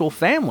my actual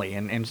family,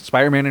 and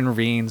Spider-Man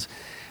intervenes.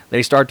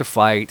 They start to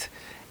fight,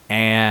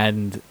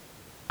 and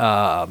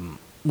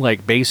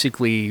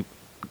basically,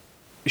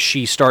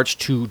 she starts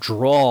to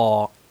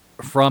draw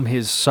from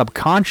his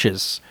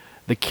subconscious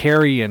the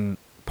Carrion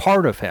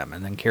part of him,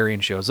 and then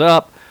Carrion shows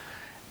up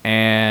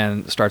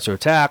and starts to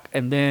attack,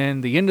 and then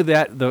the end of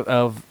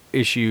of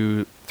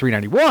issue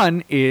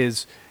 391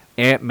 is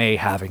Aunt May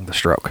having the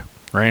stroke,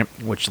 right?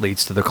 Which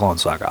leads to the Clone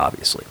Saga,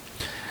 obviously.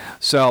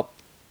 So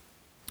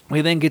we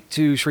then get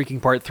to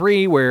Shrieking Part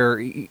 3,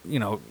 where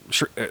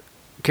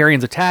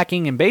Carrion's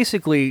attacking, and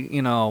basically,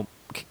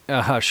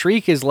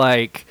 Shriek is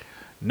like,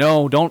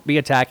 no, don't be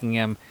attacking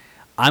him.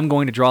 I'm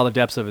going to draw the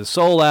depths of his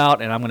soul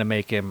out, and I'm going to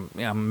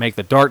make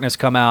the darkness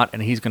come out,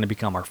 and he's going to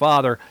become our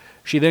father.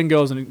 She then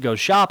goes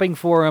shopping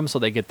for him, so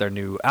they get their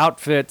new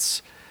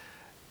outfits.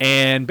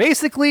 And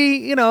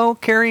basically,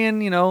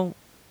 Carrion,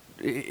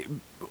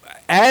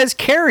 as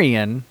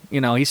Carrion,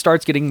 he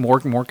starts getting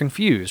more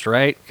confused,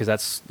 right? Because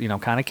that's,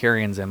 kind of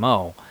Carrion's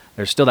MO.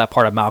 There's still that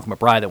part of Malcolm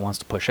McBride that wants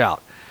to push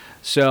out.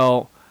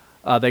 So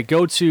they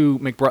go to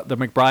the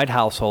McBride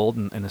household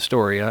in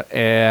Astoria,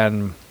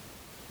 and,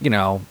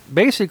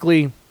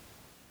 basically,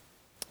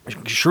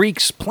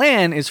 Shriek's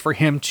plan is for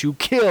him to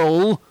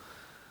kill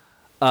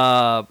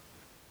Mrs.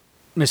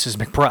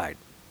 McBride.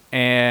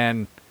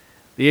 And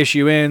the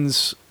issue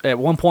ends. At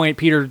one point,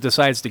 Peter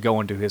decides to go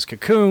into his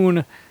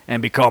cocoon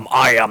and become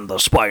I Am the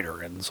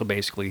Spider. And so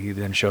basically, he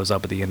then shows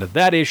up at the end of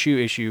that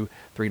issue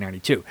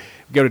 392.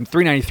 We go to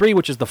 393,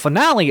 which is the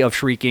finale of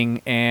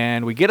Shrieking,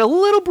 and we get a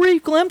little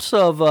brief glimpse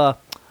of a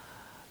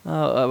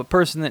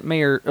person that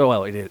may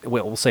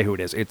we'll say who it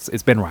is.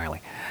 It's Ben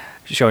Reilly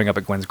showing up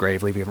at Gwen's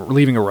grave,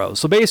 leaving a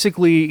rose. So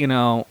basically,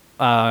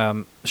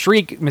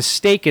 Shriek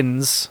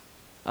mistakens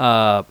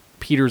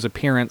Peter's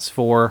appearance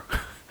for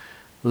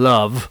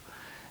love,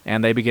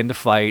 and they begin to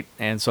fight.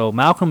 And so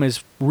Malcolm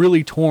is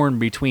really torn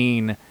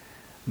between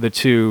the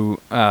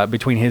two,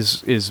 between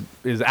his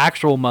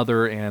actual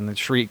mother and the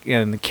Shriek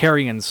and the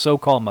Carrion's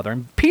so-called mother.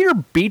 And Peter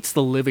beats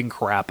the living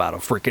crap out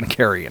of freaking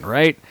Carrion,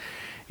 right?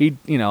 He,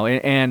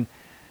 and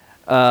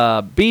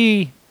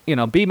B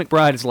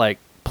McBride is like,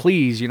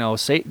 please,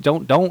 say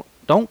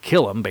don't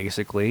kill him,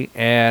 basically.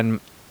 And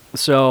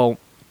so,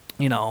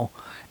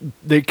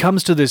 it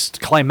comes to this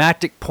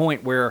climactic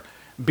point where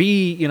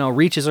B,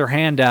 reaches her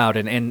hand out,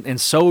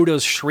 and so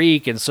does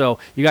Shriek, and so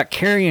you got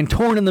Carrion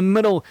torn in the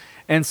middle,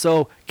 and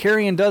so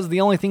Carrion does the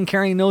only thing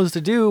Carrion knows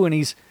to do, and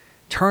he's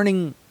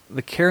turning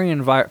the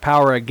Carrion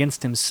power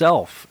against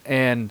himself,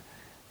 and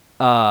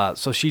so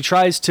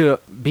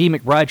B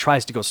McBride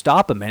tries to go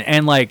stop him,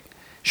 and like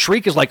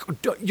Shriek is like,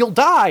 you'll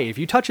die if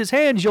you touch his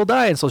hands, you'll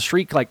die, and so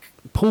Shriek like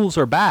pulls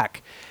her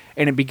back,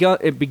 and it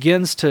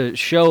begins to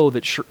show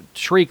that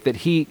Shriek that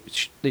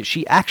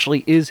she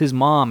actually is his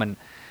mom,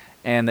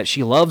 and that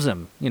she loves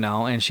him,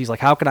 and she's like,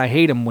 how can I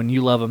hate him when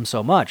you love him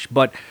so much?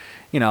 But,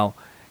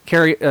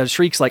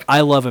 Shriek's like, I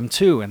love him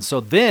too. And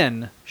so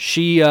then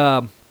she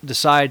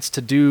decides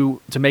to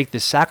make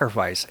this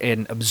sacrifice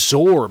and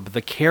absorb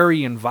the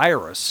Carrion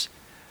virus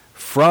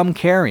from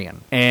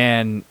Carrion,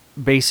 and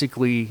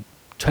basically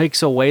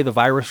takes away the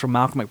virus from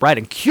Malcolm McBride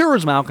and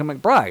cures Malcolm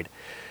McBride.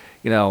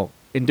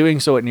 In doing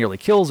so, it nearly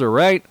kills her,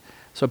 right?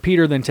 So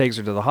Peter then takes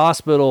her to the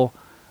hospital.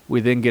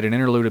 We then get an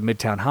interlude at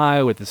Midtown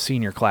High with the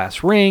senior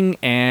class ring,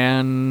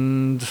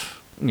 and,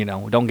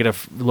 don't get a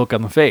look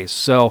on the face.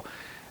 So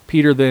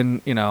Peter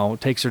then,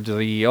 takes her to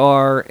the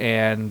ER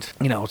and,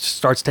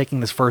 starts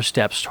taking his first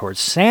steps towards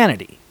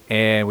sanity.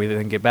 And we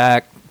then get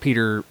back.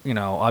 Peter,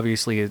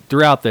 obviously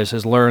throughout this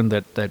has learned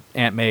that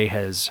Aunt May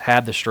has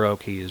had the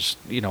stroke. He is,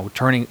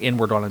 turning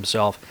inward on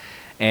himself,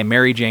 and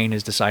Mary Jane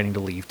is deciding to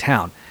leave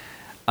town.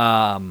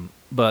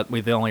 But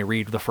we only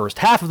read the first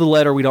half of the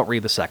letter. We don't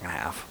read the second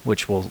half,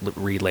 which we'll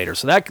read later.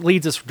 So that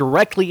leads us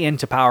directly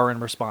into Power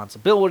and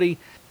Responsibility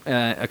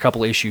a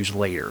couple issues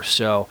later.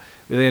 So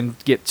we then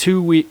get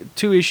two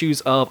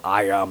issues of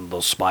I Am the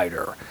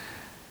Spider.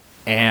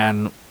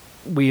 And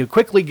we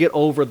quickly get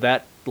over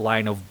that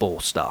line of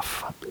bull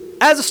stuff.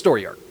 As a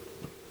story arc,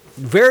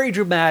 very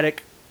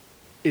dramatic.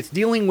 It's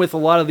dealing with a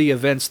lot of the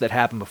events that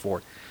happened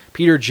before.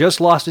 Peter just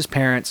lost his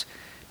parents.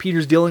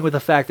 Peter's dealing with the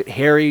fact that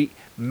Harry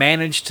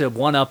managed to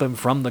one-up him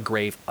from the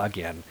grave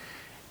again.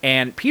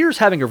 And Peter's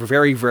having a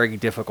very, very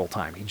difficult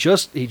time. He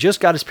just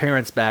got his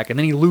parents back, and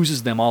then he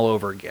loses them all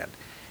over again.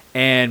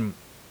 And,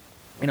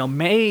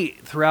 May,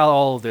 throughout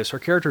all of this, her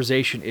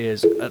characterization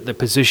is the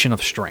position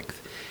of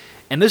strength.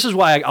 And this is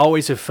why I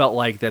always have felt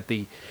like that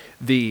the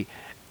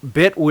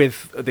bit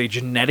with the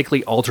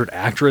genetically altered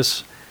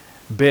actress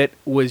bit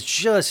was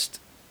just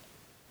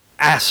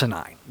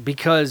asinine.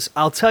 Because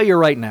I'll tell you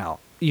right now,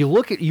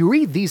 you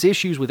read these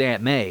issues with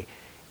Aunt May,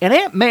 and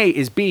Aunt May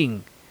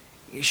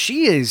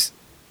she is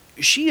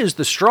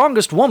the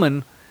strongest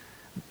woman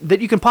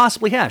that you can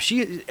possibly have.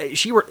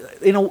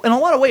 In a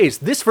lot of ways,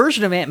 this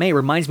version of Aunt May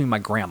reminds me of my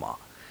grandma.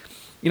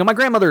 My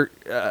grandmother,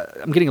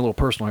 I'm getting a little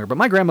personal here, but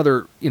my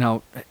grandmother,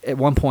 at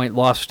one point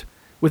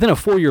within a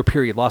 4-year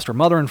period, lost her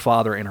mother and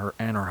father and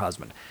her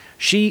husband.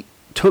 She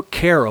took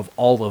care of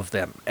all of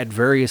them at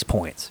various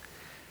points.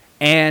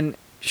 And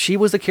she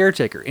was the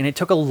caretaker, and it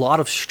took a lot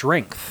of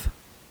strength.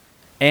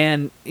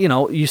 And,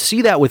 you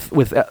see that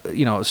with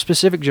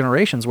specific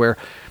generations where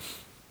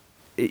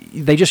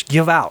they just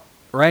give out,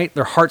 right?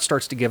 Their heart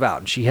starts to give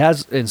out.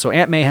 And so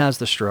Aunt May has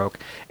the stroke.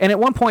 And at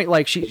one point,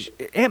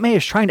 Aunt May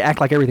is trying to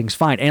act like everything's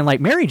fine. And,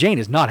 Mary Jane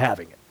is not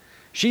having it.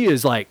 She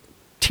is,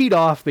 teed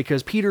off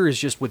because Peter is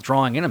just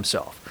withdrawing in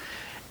himself.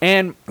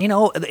 And,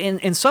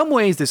 in some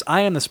ways, this I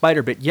Am the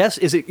Spider bit, yes,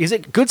 is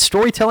it good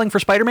storytelling for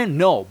Spider-Man?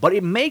 No, but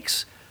it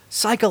makes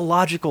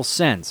psychological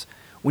sense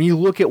when you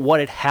look at what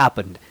had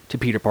happened to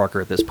Peter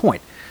Parker at this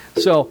point.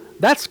 So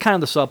that's kind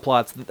of the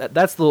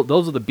subplots.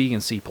 Those are the B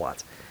and C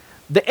plots.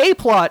 The A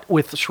plot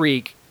with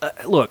Shriek,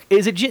 look,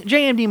 is it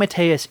JMD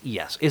Mateus?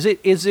 Yes. Is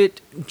it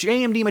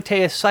JMD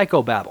Mateus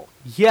psychobabble?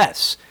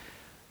 Yes.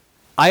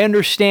 I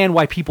understand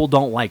why people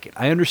don't like it.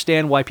 I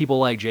understand why people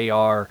like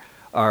JR,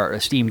 our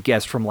esteemed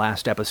guest from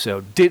last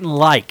episode, didn't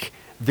like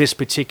this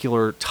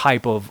particular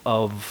type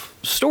of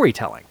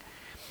storytelling.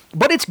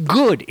 But it's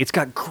good. It's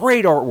got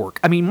great artwork.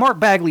 I mean, Mark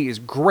Bagley is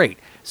great.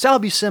 Sal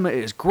Buscema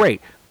is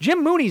great.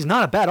 Jim Mooney's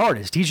not a bad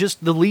artist. He's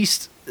just the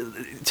least,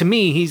 to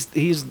me,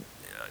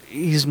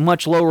 he's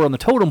much lower on the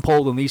totem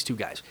pole than these two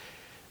guys.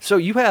 So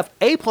you have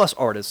A-plus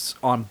artists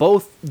on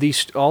all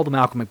the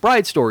Malcolm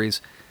McBride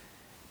stories.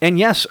 And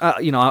yes,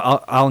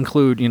 I'll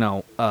include,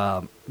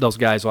 those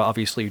guys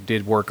obviously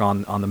did work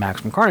on the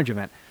Maximum Carnage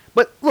event.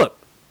 But look,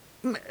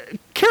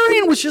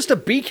 Carrion was just a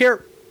B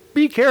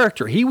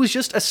character. He was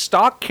just a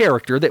stock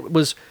character that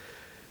was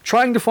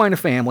trying to find a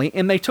family,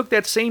 and they took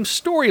that same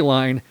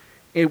storyline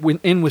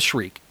in with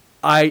Shriek.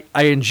 I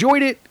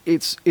enjoyed it.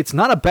 It's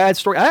not a bad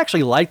story. I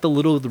actually like the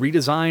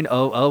redesign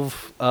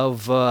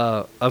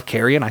of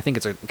Carrion. I think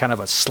it's a kind of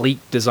a sleek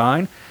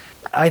design.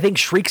 I think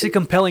Shriek's a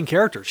compelling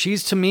character.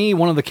 She's, to me,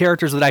 one of the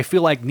characters that I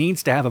feel like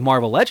needs to have a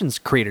Marvel Legends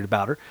created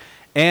about her.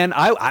 And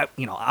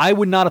I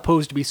would not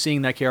oppose to be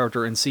seeing that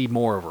character and see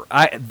more of her.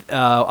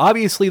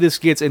 Obviously, this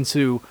gets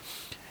into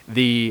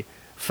the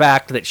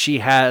fact that she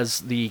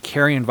has the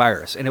Carrion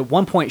virus, and at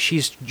one point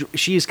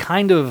she's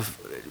kind of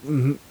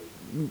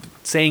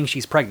saying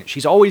she's pregnant.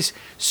 She's always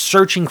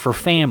searching for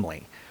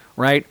family,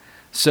 right?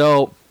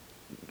 So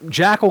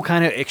Jackal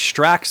kind of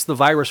extracts the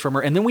virus from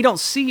her, and then we don't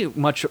see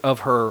much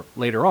of her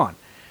later on.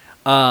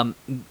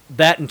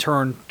 That in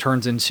turn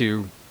turns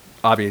into,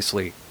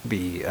 obviously,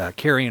 the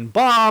carrion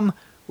bomb,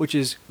 which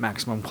is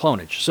maximum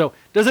clonage. So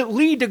does it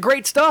lead to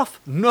great stuff?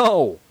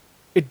 No,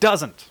 it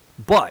doesn't.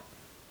 But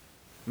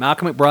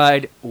Malcolm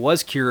McBride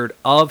was cured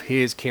of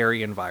his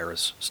carrion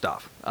virus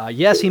stuff.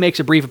 Yes, he makes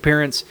a brief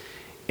appearance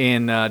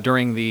in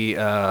during the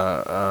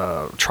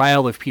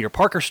trial of Peter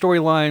Parker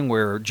storyline,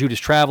 where Judas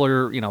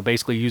Traveler,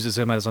 basically uses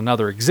him as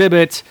another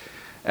exhibit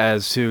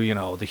as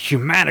to, the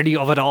humanity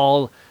of it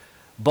all.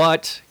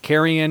 But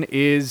carrion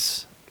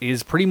is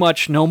pretty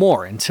much no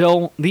more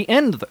until the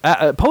end of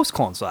the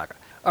post-Clone Saga.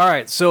 All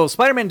right, so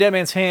Spider-Man Dead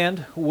Man's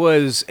Hand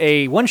was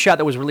a one-shot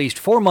that was released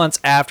 4 months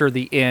after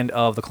the end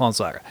of the Clone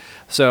Saga.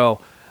 So,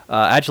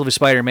 Actually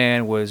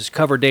Spider-Man was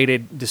cover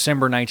dated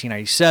December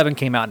 1997,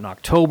 came out in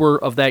October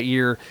of that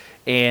year,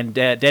 and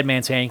Dead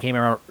Man's Hand came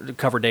out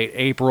cover date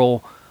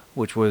April,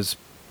 which was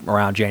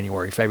around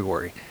January,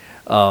 February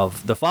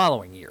of the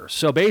following year.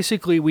 So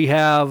basically we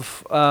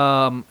have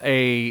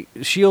a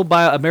SHIELD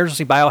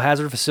emergency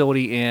biohazard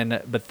facility in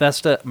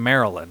Bethesda,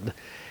 Maryland,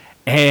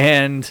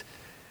 and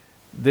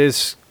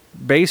this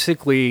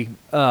basically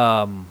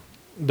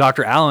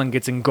Dr. Allen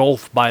gets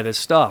engulfed by this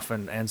stuff,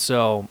 and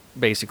so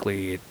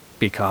basically it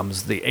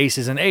becomes the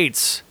Aces and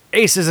Eights,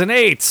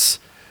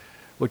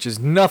 which is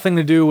nothing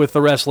to do with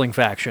the wrestling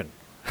faction.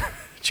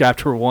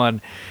 Chapter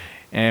 1,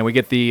 and we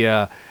get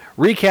the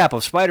recap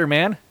of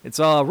Spider-Man. It's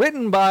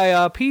written by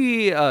not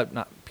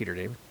Peter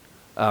David.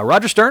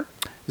 Roger Stern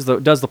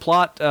does the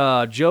plot.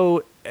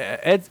 Joe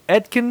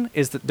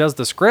Edkin does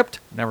the script.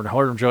 Never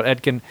heard of Joe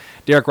Edkin.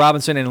 Derek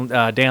Robinson and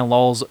Dan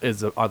Lawls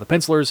are the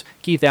pencilers.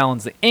 Keith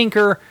Allen's the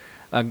inker.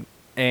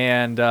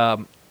 And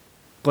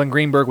Glenn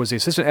Greenberg was the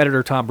assistant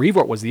editor. Tom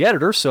Brevoort was the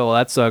editor, so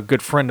that's a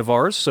good friend of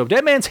ours. So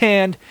Dead Man's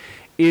Hand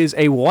is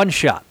a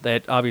one-shot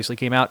that obviously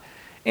came out.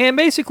 And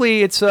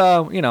basically it's,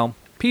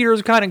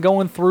 Peter's kind of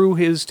going through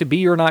his to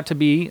be or not to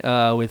be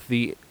with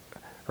the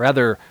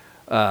rather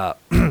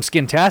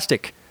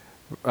skintastic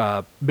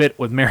bit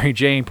with Mary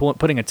Jane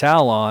putting a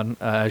towel on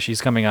as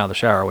she's coming out of the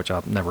shower, which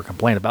I'll never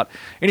complain about.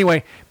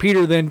 Anyway,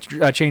 Peter then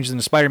changes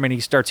into Spider-Man. He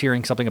starts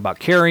hearing something about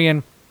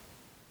carrion,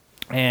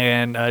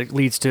 and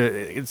leads to,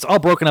 it's all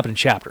broken up in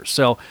chapters.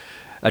 So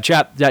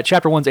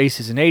chapter 1's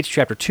Aces and Eights,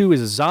 chapter 2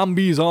 is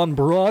Zombies on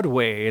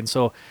Broadway, and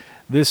so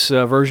this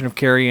version of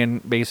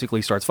carrion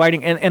basically starts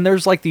fighting, and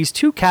there's like these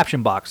two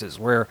caption boxes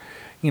where,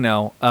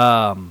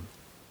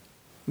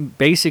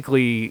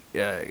 basically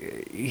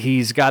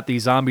he's got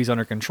these zombies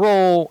under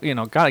control,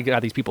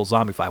 got these people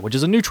zombified, which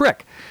is a new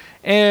trick.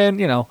 And,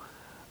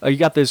 you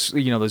got this,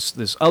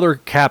 this other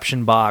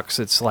caption box.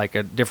 It's like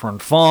a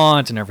different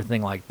font and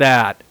everything like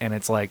that. And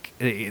it's like,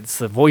 it's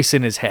the voice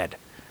in his head.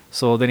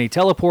 So then he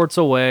teleports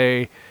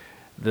away.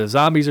 The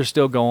zombies are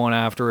still going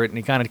after it, and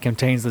he kind of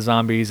contains the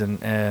zombies,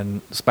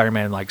 and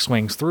Spider-Man like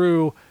swings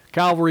through.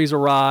 Cavalry's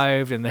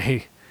arrived, and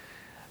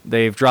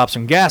they've dropped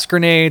some gas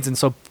grenades, and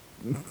so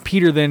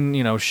Peter then,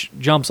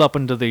 jumps up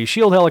into the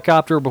SHIELD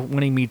helicopter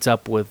when he meets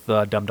up with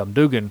Dum Dum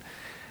Dugan.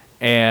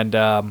 And,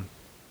 Dum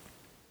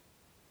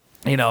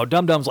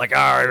Dum's like,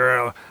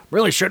 I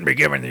really shouldn't be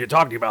talking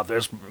to you about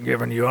this,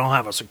 given you don't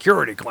have a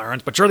security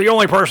clearance, but you're the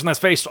only person that's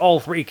faced all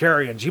three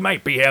carrions. You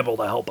might be able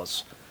to help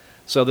us.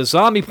 So the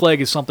zombie plague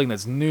is something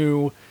that's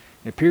new.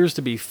 It appears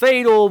to be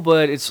fatal,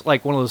 but it's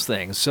like one of those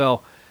things.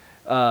 So,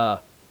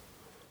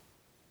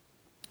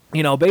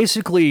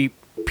 basically,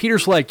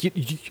 Peter's like,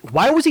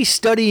 why was he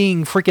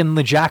studying freaking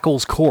the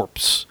Jackal's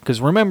corpse?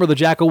 Because remember, the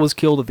Jackal was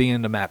killed at the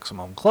end of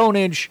Maximum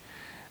Clonage.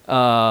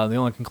 The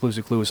only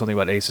conclusive clue was something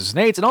about Aces and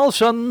Eights, and all of a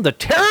sudden, the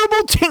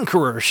terrible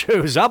Tinkerer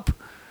shows up.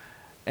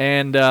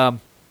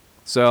 And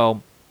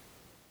so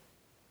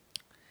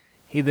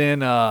he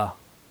then,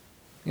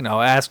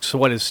 asks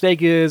what his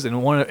stake is,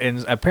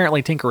 and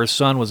apparently Tinkerer's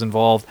son was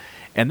involved.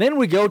 And then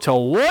we go to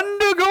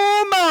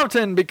Wundagore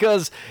Mountain,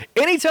 because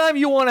anytime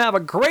you want to have a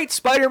great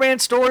Spider-Man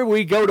story,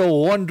 we go to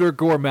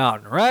Wundagore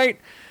Mountain, right?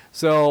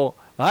 So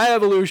the High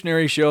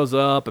Evolutionary shows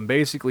up and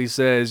basically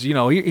says,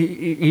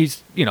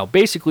 he's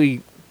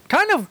basically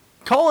kind of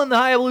calling the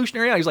High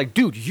Evolutionary out. He's like,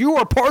 dude, you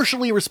are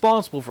partially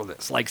responsible for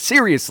this. Like,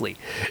 seriously.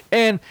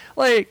 And,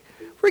 like,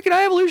 freaking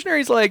High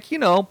Evolutionary's like, be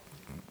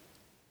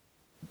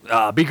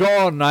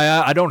gone.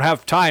 I don't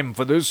have time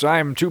for this.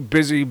 I'm too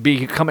busy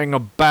becoming a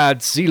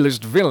bad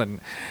C-list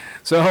villain.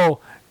 So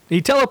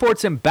he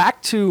teleports him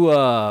back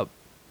to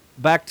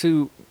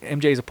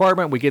MJ's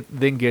apartment. We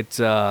get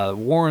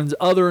Warren's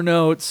other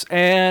notes,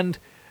 and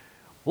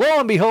lo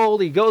and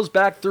behold, he goes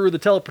back through the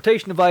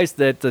teleportation device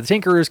that the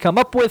Tinkerers come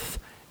up with,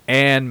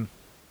 and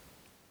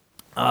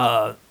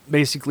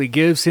basically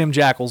gives him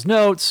Jackal's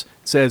notes,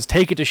 says,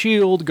 take it to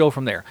SHIELD, go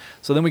from there.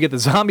 So then we get the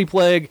zombie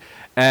plague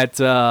at,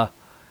 the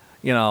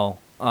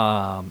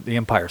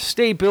Empire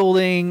State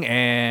Building,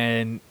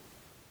 and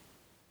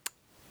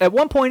at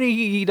one point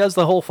he does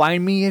the whole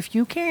find me if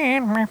you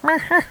can.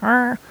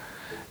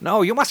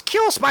 No, you must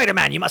kill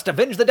Spider-Man. You must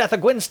avenge the death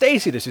of Gwen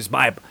Stacy. This is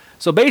my...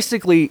 So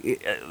basically,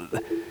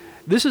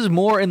 this is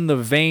more in the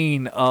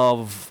vein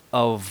of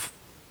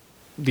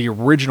the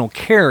original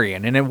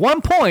Carrion. And at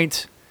one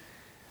point...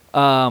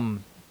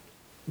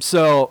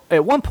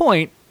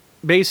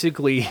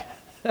 basically,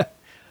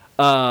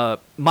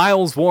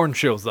 Miles Warren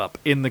shows up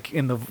in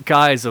the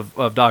guise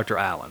of Dr.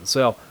 Allen.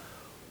 So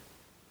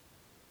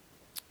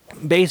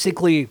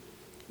basically,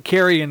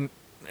 Carrion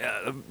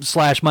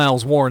 /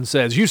 Miles Warren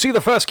says, "You see,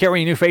 the first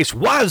Carrion you face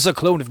was a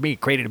clone of me,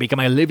 created to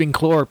become a living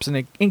corpse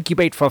and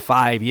incubate for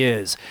 5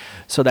 years,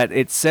 so that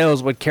its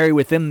cells would carry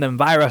within them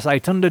virus I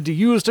intended to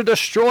use to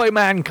destroy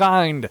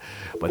mankind.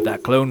 But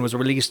that clone was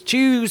released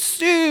too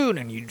soon,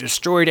 and you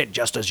destroyed it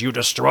just as you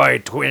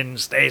destroyed Twin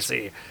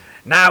Stacy.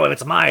 Now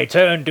it's my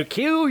turn to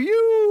kill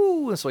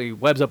you." So he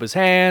webs up his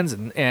hands,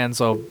 and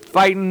so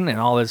fighting and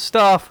all this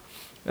stuff,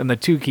 and the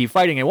two keep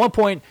fighting. At one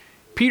point,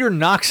 Peter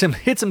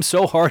hits him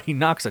so hard he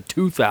knocks a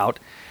tooth out,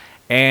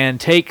 and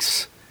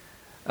takes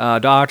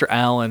Dr.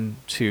 Allen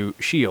to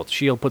S.H.I.E.L.D.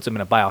 S.H.I.E.L.D. puts him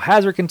in a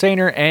biohazard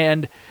container,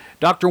 and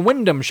Dr.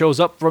 Wyndham shows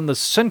up from the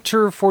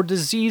Center for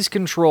Disease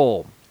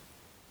Control.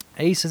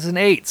 Aces and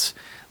eights.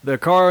 The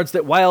cards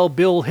that Wild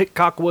Bill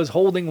Hickok was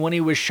holding when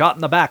he was shot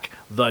in the back.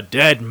 The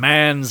dead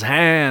man's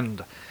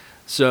hand.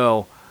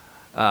 So,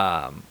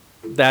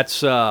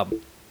 that's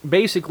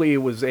basically,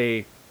 it was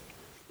a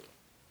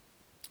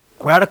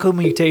radical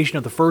mutation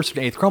of the 1st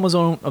and 8th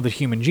chromosome of the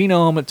human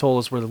genome. It told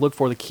us where to look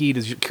for the key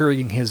to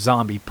curing his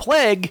zombie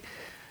plague.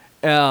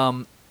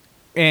 And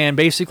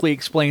basically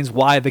explains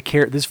why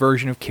this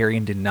version of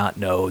Carrion did not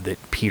know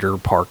that Peter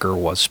Parker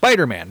was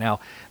Spider-Man. Now,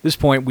 at this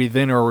point, we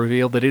then are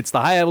revealed that it's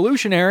the High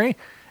Evolutionary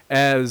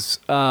as,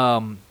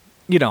 the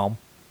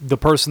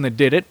person that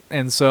did it.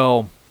 And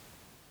so,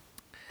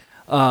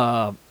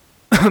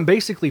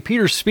 basically,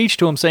 Peter's speech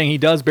to him saying he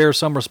does bear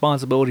some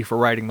responsibility for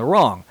righting the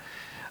wrong.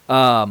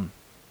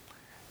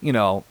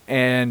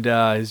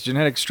 His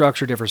genetic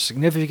structure differs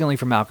significantly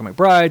from Malcolm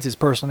McBride's. His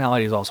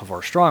personality is also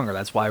far stronger.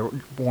 That's why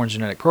Warren's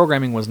genetic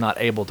programming was not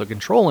able to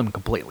control him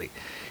completely.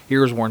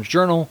 Here's Warren's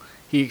journal.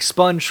 He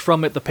expunged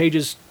from it the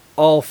pages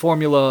all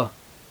formula,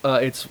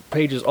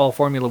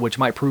 which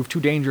might prove too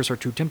dangerous or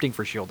too tempting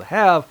for S.H.I.E.L.D. to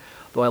have,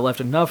 though I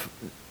left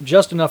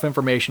just enough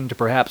information to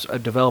perhaps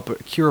develop a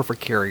cure for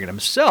Carrion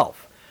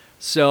himself.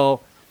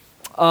 So,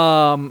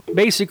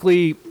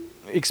 basically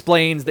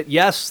explains that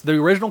yes, the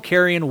original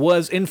Carrion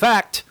was in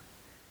fact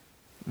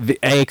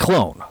a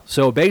clone.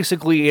 So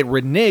basically, it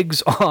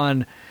reneges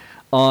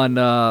on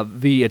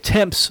the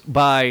attempts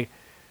by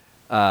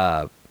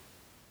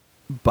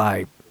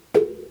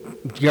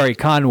Gary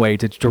Conway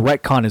to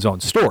retcon his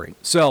own story.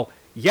 So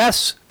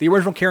yes, the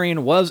original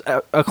Carrion was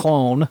a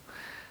clone.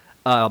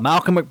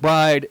 Malcolm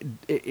McBride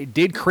it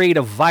did create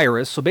a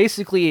virus, so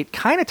basically it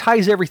kind of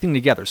ties everything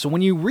together. So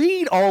when you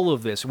read all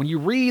of this, when you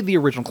read the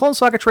original Clone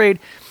Saga trade,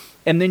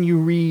 and then you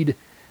read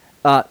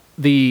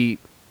the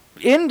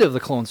end of the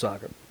Clone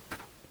Saga,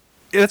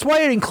 that's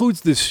why it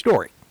includes this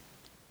story.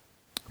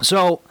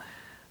 So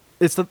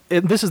this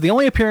is the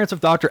only appearance of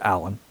Dr.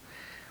 Allen,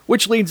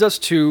 which leads us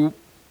to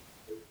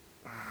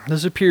the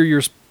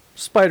Superior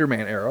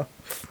Spider-Man era,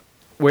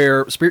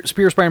 where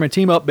Superior Spider-Man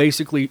Team Up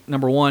basically,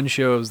 number one,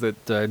 shows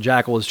that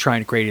Jackal is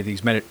trying to create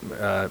these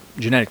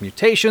genetic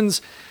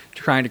mutations,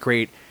 trying to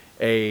create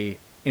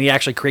and he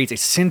actually creates a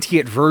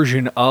sentient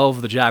version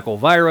of the Jackal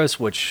virus,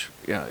 which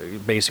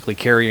basically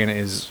Carrion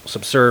is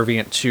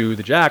subservient to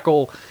the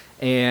Jackal,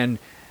 and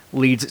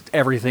leads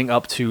everything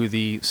up to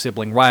the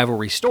sibling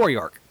rivalry story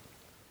arc.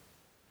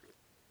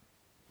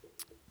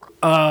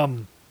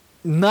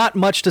 Not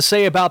much to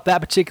say about that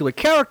particular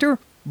character,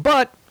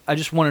 but I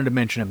just wanted to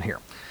mention him here.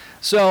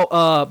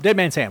 So, Dead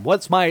Man's Hand.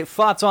 What's my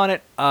thoughts on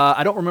it?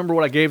 I don't remember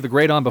what I gave the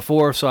grade on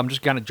before, so I'm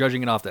just kind of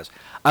judging it off this.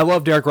 I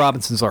love Derek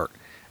Robinson's art.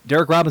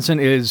 Derek Robinson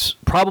is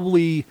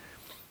probably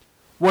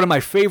one of my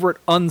favorite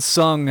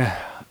unsung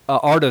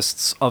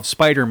artists of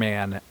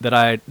Spider-Man that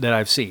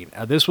I've seen.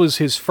 This was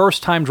his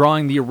first time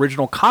drawing the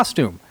original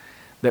costume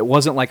that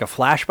wasn't like a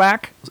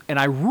flashback, and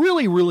I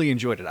really, really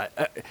enjoyed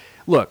it.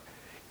 Look,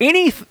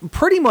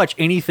 pretty much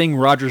anything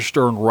Roger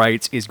Stern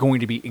writes is going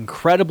to be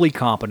incredibly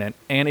competent,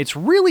 and it's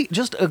really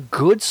just a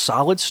good,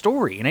 solid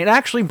story. And it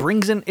actually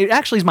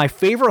is my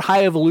favorite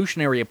High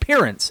Evolutionary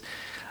appearance,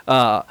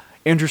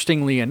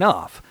 interestingly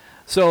enough.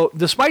 So,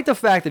 despite the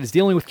fact that it's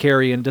dealing with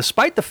Carrion,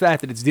 despite the fact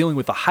that it's dealing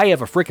with the High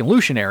of a freaking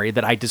Lutionary,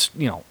 that I just,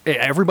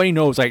 everybody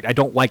knows I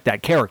don't like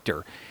that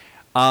character,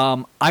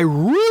 I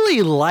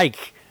really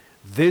like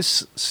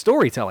this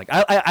storytelling.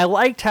 I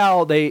liked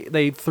how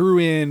they threw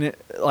in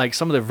like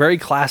some of the very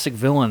classic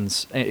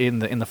villains in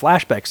the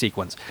flashback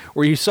sequence,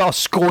 where you saw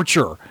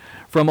Scorcher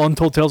from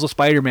Untold Tales of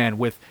Spider-Man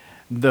with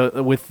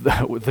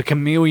the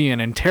Chameleon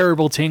and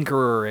Terrible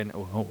Tinkerer, and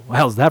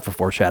how's that for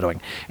foreshadowing?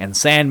 And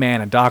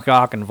Sandman and Doc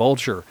Ock and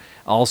Vulture.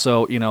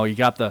 Also, you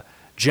got the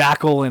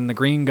Jackal and the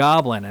Green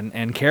Goblin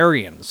and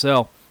Carrion.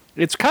 So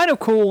it's kind of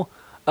cool.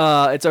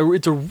 It's a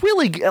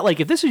really, like,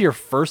 if this is your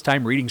first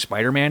time reading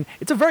Spider-Man,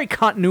 it's a very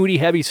continuity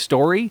heavy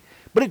story,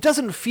 but it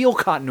doesn't feel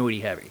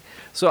continuity heavy.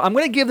 So I'm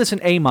going to give this an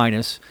A-.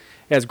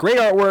 It has great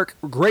artwork,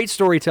 great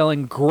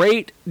storytelling,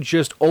 great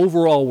just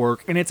overall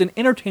work, and it's an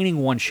entertaining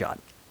one-shot.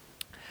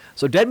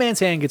 So Dead Man's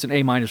Hand gets an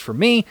A- for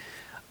me.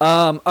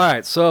 All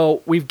right,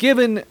 so we've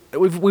gone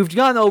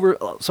over.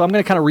 So I'm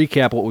going to kind of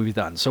recap what we've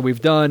done. So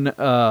we've done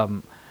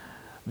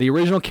the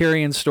original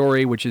Carrion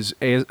story, which is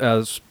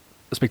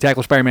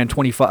Spectacular Spider-Man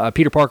 25,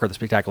 Peter Parker, the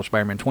Spectacular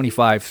Spider-Man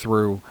 25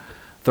 through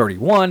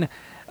 31.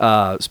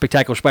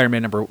 Spectacular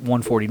Spider-Man number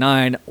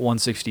 149,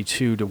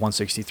 162 to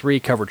 163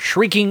 covered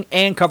Shrieking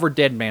and covered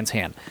Dead Man's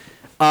Hand,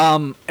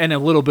 and a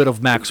little bit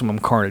of Maximum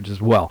Carnage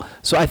as well.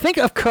 So I think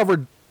I've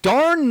covered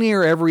darn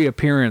near every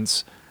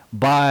appearance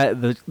by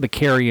the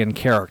Carrion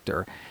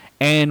character,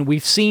 and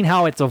we've seen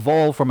how it's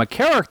evolved from a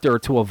character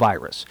to a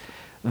virus.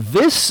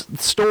 This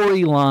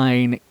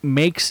storyline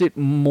makes it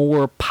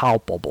more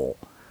palpable.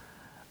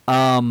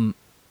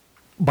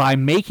 By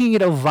making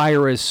it a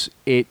virus,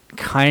 it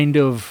kind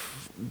of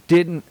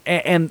didn't,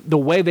 and the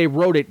way they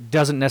wrote it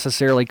doesn't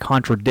necessarily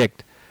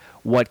contradict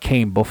what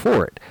came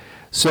before it.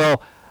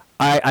 So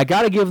I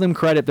got to give them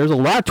credit. There's a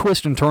lot of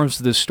twists and turns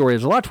to this story.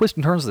 There's a lot of twists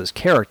and turns to this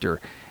character.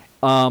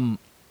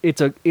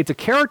 It's a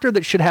character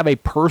that should have a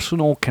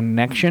personal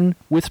connection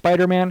with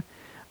Spider-Man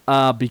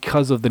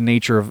because of the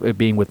nature of it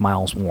being with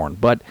Miles Warren.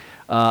 But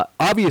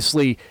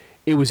obviously,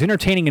 it was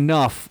entertaining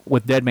enough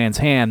with Dead Man's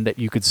Hand that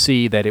you could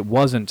see that it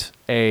wasn't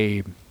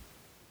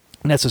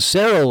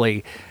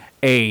necessarily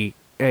a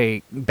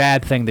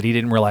bad thing that he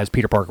didn't realize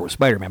Peter Parker was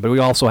Spider-Man. But we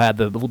also had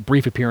the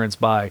brief appearance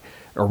by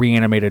a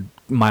reanimated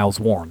Miles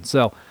Warren.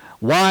 So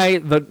why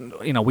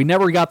we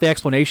never got the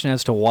explanation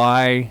as to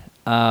why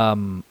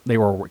they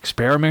were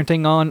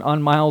experimenting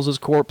on Miles's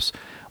corpse,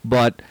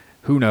 but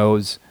who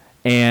knows?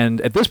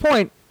 And at this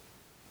point,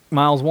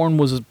 Miles Warren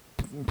was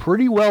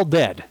pretty well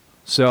dead.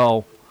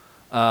 So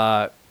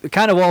it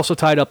kind of also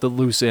tied up the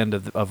loose end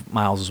of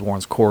Miles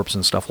Warren's corpse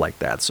and stuff like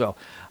that. So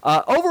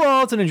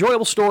overall, it's an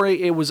enjoyable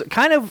story. It was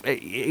kind of,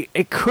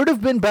 it could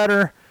have been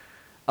better,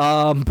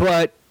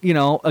 but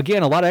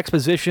again, a lot of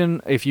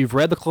exposition. If you've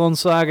read the Clone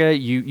Saga,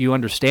 you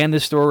understand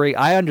this story.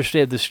 I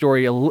understood this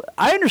story.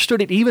 I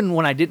understood it even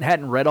when I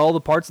hadn't read all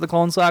the parts of the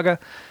Clone Saga.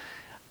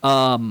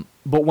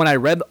 But when I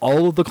read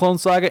all of the Clone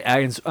Saga,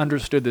 I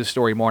understood this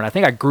story more, and I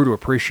think I grew to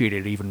appreciate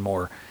it even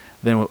more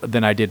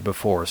than I did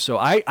before. So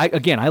I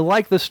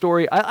like this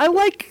story. I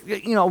like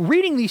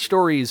reading these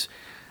stories,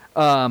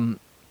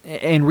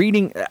 and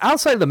reading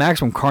outside of the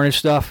Maximum Carnage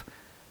stuff.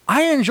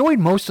 I enjoyed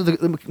most of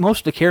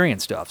the Carrion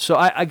stuff, so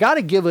I got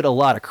to give it a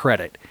lot of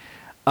credit.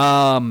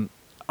 I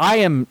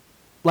am,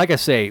 like I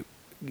say,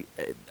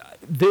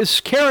 this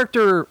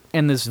character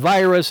and this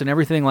virus and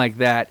everything like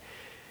that.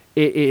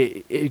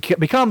 It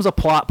becomes a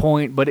plot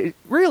point, but it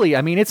really,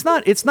 it's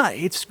not.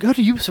 It's good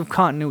use of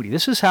continuity.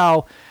 This is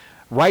how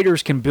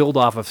writers can build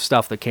off of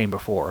stuff that came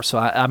before. So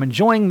I'm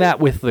enjoying that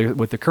with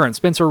the current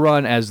Spencer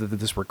run as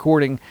this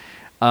recording.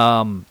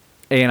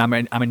 And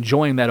I'm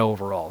enjoying that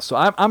overall. So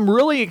I'm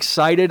really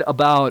excited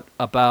about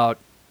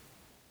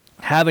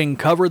having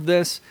covered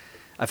this.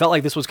 I felt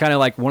like this was kind of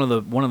like one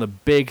of the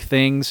big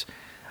things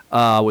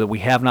that we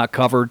have not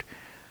covered.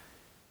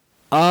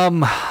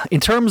 In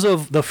terms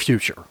of the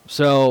future,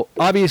 so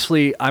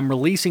obviously I'm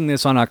releasing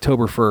this on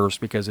October 1st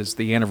because it's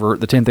the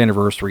 10th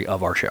anniversary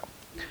of our show.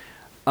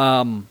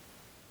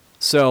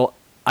 So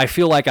I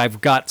feel like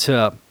I've got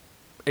to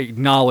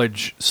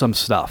acknowledge some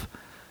stuff.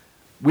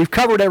 We've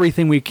covered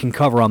everything we can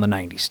cover on the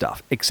 90s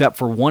stuff, except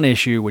for one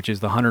issue, which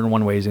is the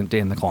 101 Ways in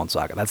the Clone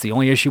Saga. That's the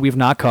only issue we've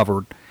not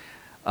covered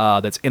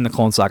that's in the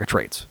Clone Saga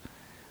trades.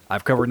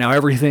 I've covered now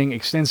everything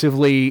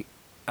extensively.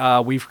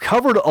 We've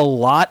covered a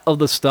lot of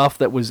the stuff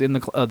that was in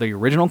the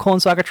original Clone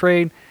Saga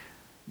trade,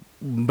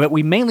 but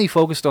we mainly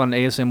focused on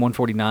ASM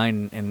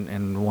 149 and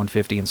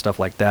 150 and stuff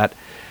like that.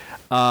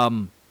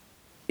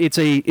 It's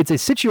a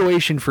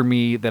situation for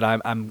me that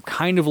I'm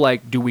kind of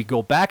like, do we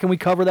go back and we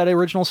cover that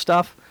original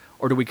stuff?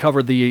 Or do we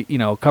cover do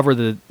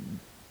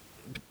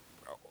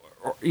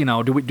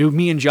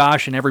me and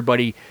Josh and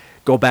everybody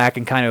go back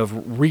and kind of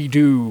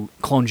redo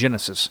Clone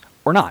Genesis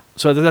or not?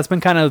 So that's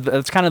kind of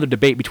the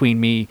debate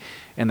between me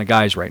and the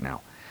guys right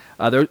now.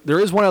 There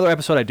is one other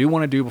episode I do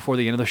want to do before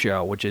the end of the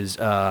show, which is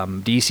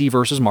DC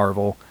versus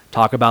Marvel.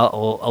 Talk about a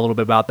little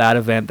bit about that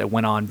event that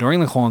went on during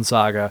the Clone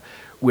Saga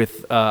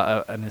with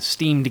an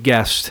esteemed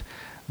guest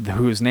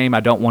whose name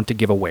I don't want to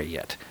give away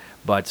yet.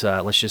 But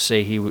let's just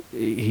say he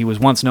was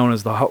once known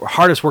as the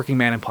hardest working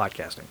man in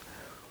podcasting.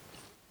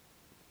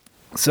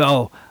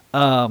 So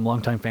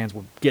longtime fans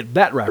will get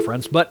that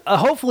reference. But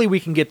hopefully we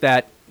can get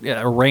that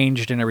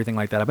arranged and everything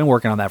like that. I've been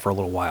working on that for a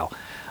little while.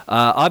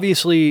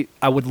 Obviously,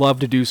 I would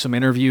love to do some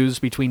interviews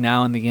between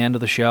now and the end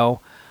of the show.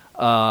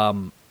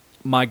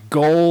 My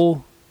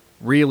goal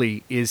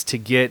really is to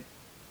get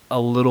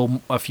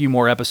a few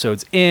more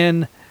episodes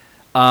in.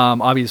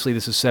 Obviously,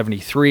 this is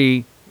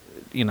 73,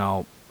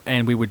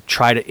 and we would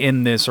try to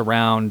end this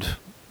around,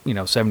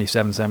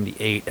 77,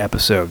 78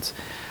 episodes.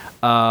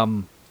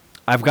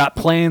 I've got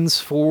plans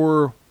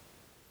for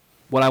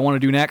what I want to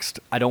do next.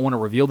 I don't want to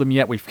reveal them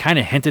yet. We've kind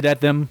of hinted at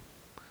them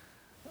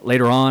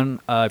later on.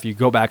 If you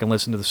go back and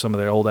listen to some of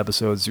the old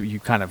episodes, you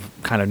kind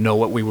of know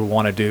what we would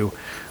want to do.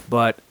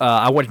 But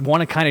I would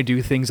want to kind of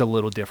do things a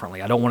little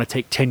differently. I don't want to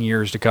take 10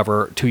 years to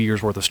cover 2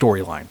 years worth of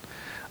storyline.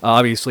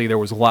 Obviously, there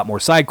was a lot more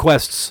side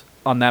quests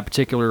on that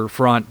particular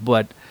front,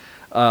 but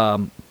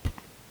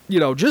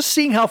just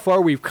seeing how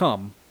far we've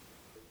come.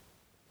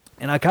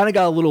 And I kind of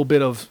got a little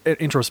bit of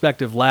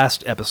introspective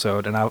last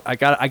episode, and I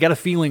got a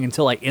feeling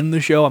until I end the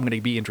show, I'm going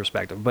to be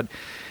introspective. But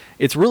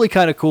it's really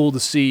kind of cool to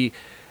see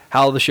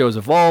how the show's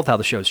evolved, how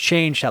the show's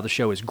changed, how the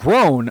show has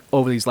grown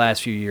over these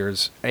last few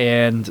years,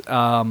 and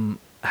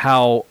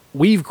how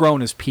we've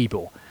grown as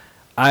people.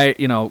 I've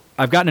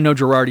gotten to know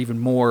Gerard even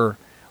more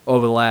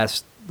over the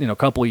last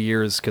couple of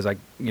years because I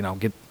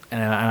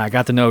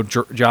got to know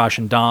Josh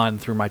and Don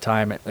through my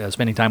time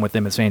spending time with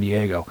them in San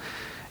Diego,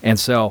 and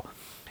so.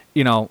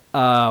 We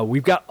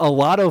got a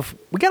lot of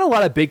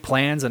big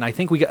plans, and I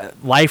think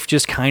life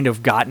just kind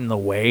of got in the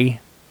way.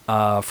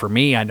 For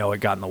me, I know it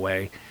got in the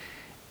way,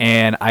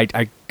 and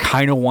I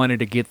kind of wanted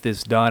to get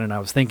this done. And I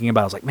was thinking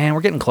about, I was like, man,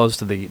 we're getting close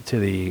to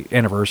the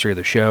anniversary of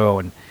the show,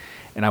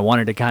 and I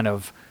wanted to kind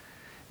of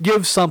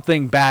give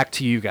something back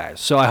to you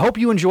guys. So I hope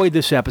you enjoyed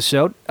this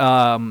episode.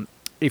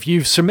 If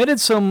you've submitted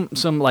some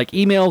like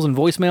emails and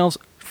voicemails,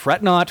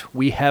 fret not,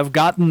 we have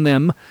gotten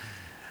them.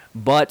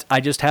 But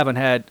I just haven't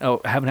had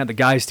the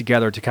guys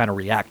together to kind of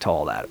react to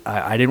all that.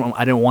 I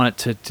didn't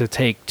want it to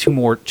take too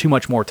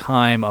much more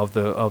time of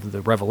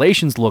the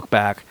Revelations look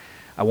back.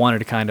 I wanted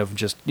to kind of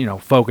just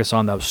focus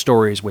on those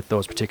stories with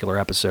those particular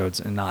episodes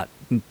and not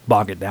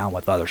bog it down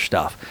with other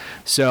stuff.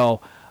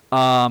 So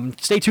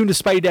stay tuned to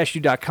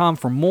Spidey-U.com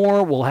for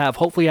more. We'll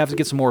hopefully have to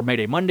get some more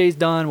Mayday Mondays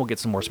done. We'll get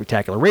some more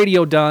Spectacular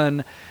Radio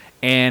done,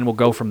 and we'll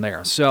go from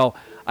there. So.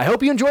 I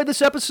hope you enjoyed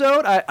this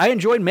episode. I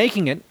enjoyed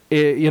making it.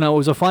 It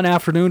was a fun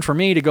afternoon for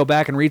me to go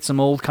back and read some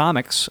old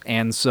comics.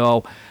 And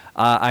so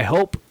I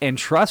hope and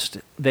trust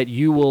that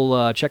you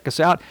will check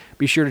us out.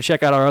 Be sure to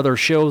check out our other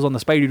shows on the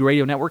Spidey Dude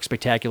Radio Network,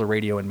 Spectacular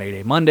Radio and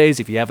Mayday Mondays,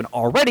 if you haven't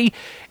already.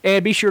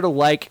 And be sure to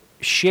like,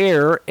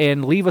 share,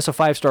 and leave us a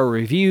 5-star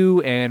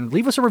review. And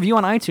leave us a review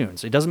on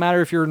iTunes. It doesn't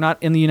matter if you're not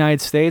in the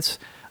United States.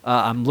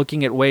 I'm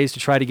looking at ways to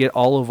try to get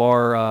all of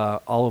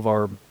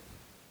our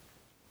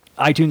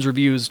iTunes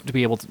reviews to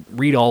be able to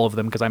read all of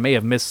them because I may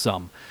have missed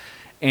some.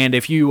 And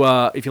if you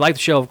like the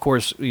show, of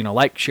course,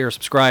 like, share,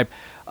 subscribe.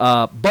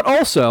 But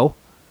also,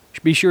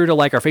 be sure to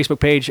like our Facebook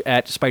page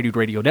at Spidey Dude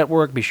Radio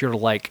Network. Be sure to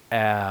like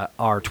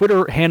our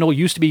Twitter handle.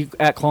 Used to be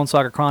at Clone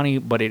Saga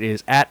Chrony, but it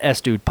is at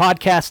SDude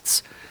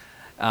Podcasts.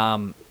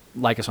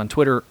 Like us on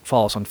Twitter.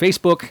 Follow us on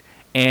Facebook.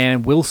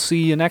 And we'll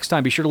see you next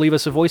time. Be sure to leave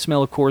us a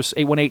voicemail, of course,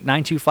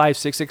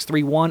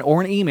 818-925-6631,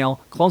 or an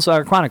email,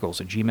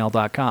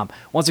 clonesagachronicles@gmail.com.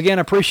 Once again,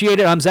 appreciate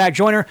it. I'm Zach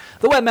Joyner,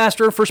 the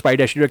webmaster for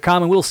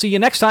Spidey-U.com, and we'll see you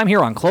next time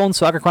here on Clone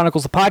Saga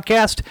Chronicles, the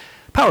podcast,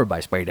 powered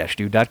by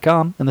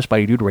Spidey-U.com and the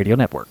Spidey Dude Radio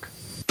Network.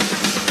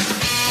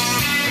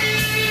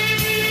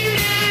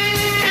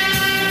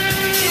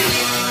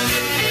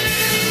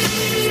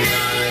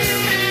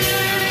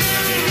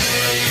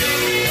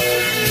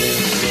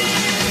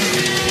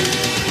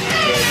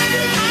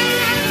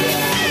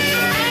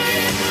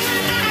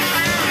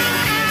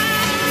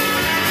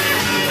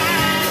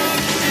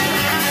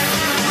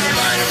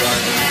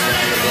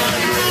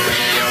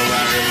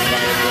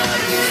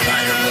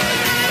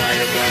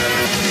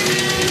 Spider-Blood,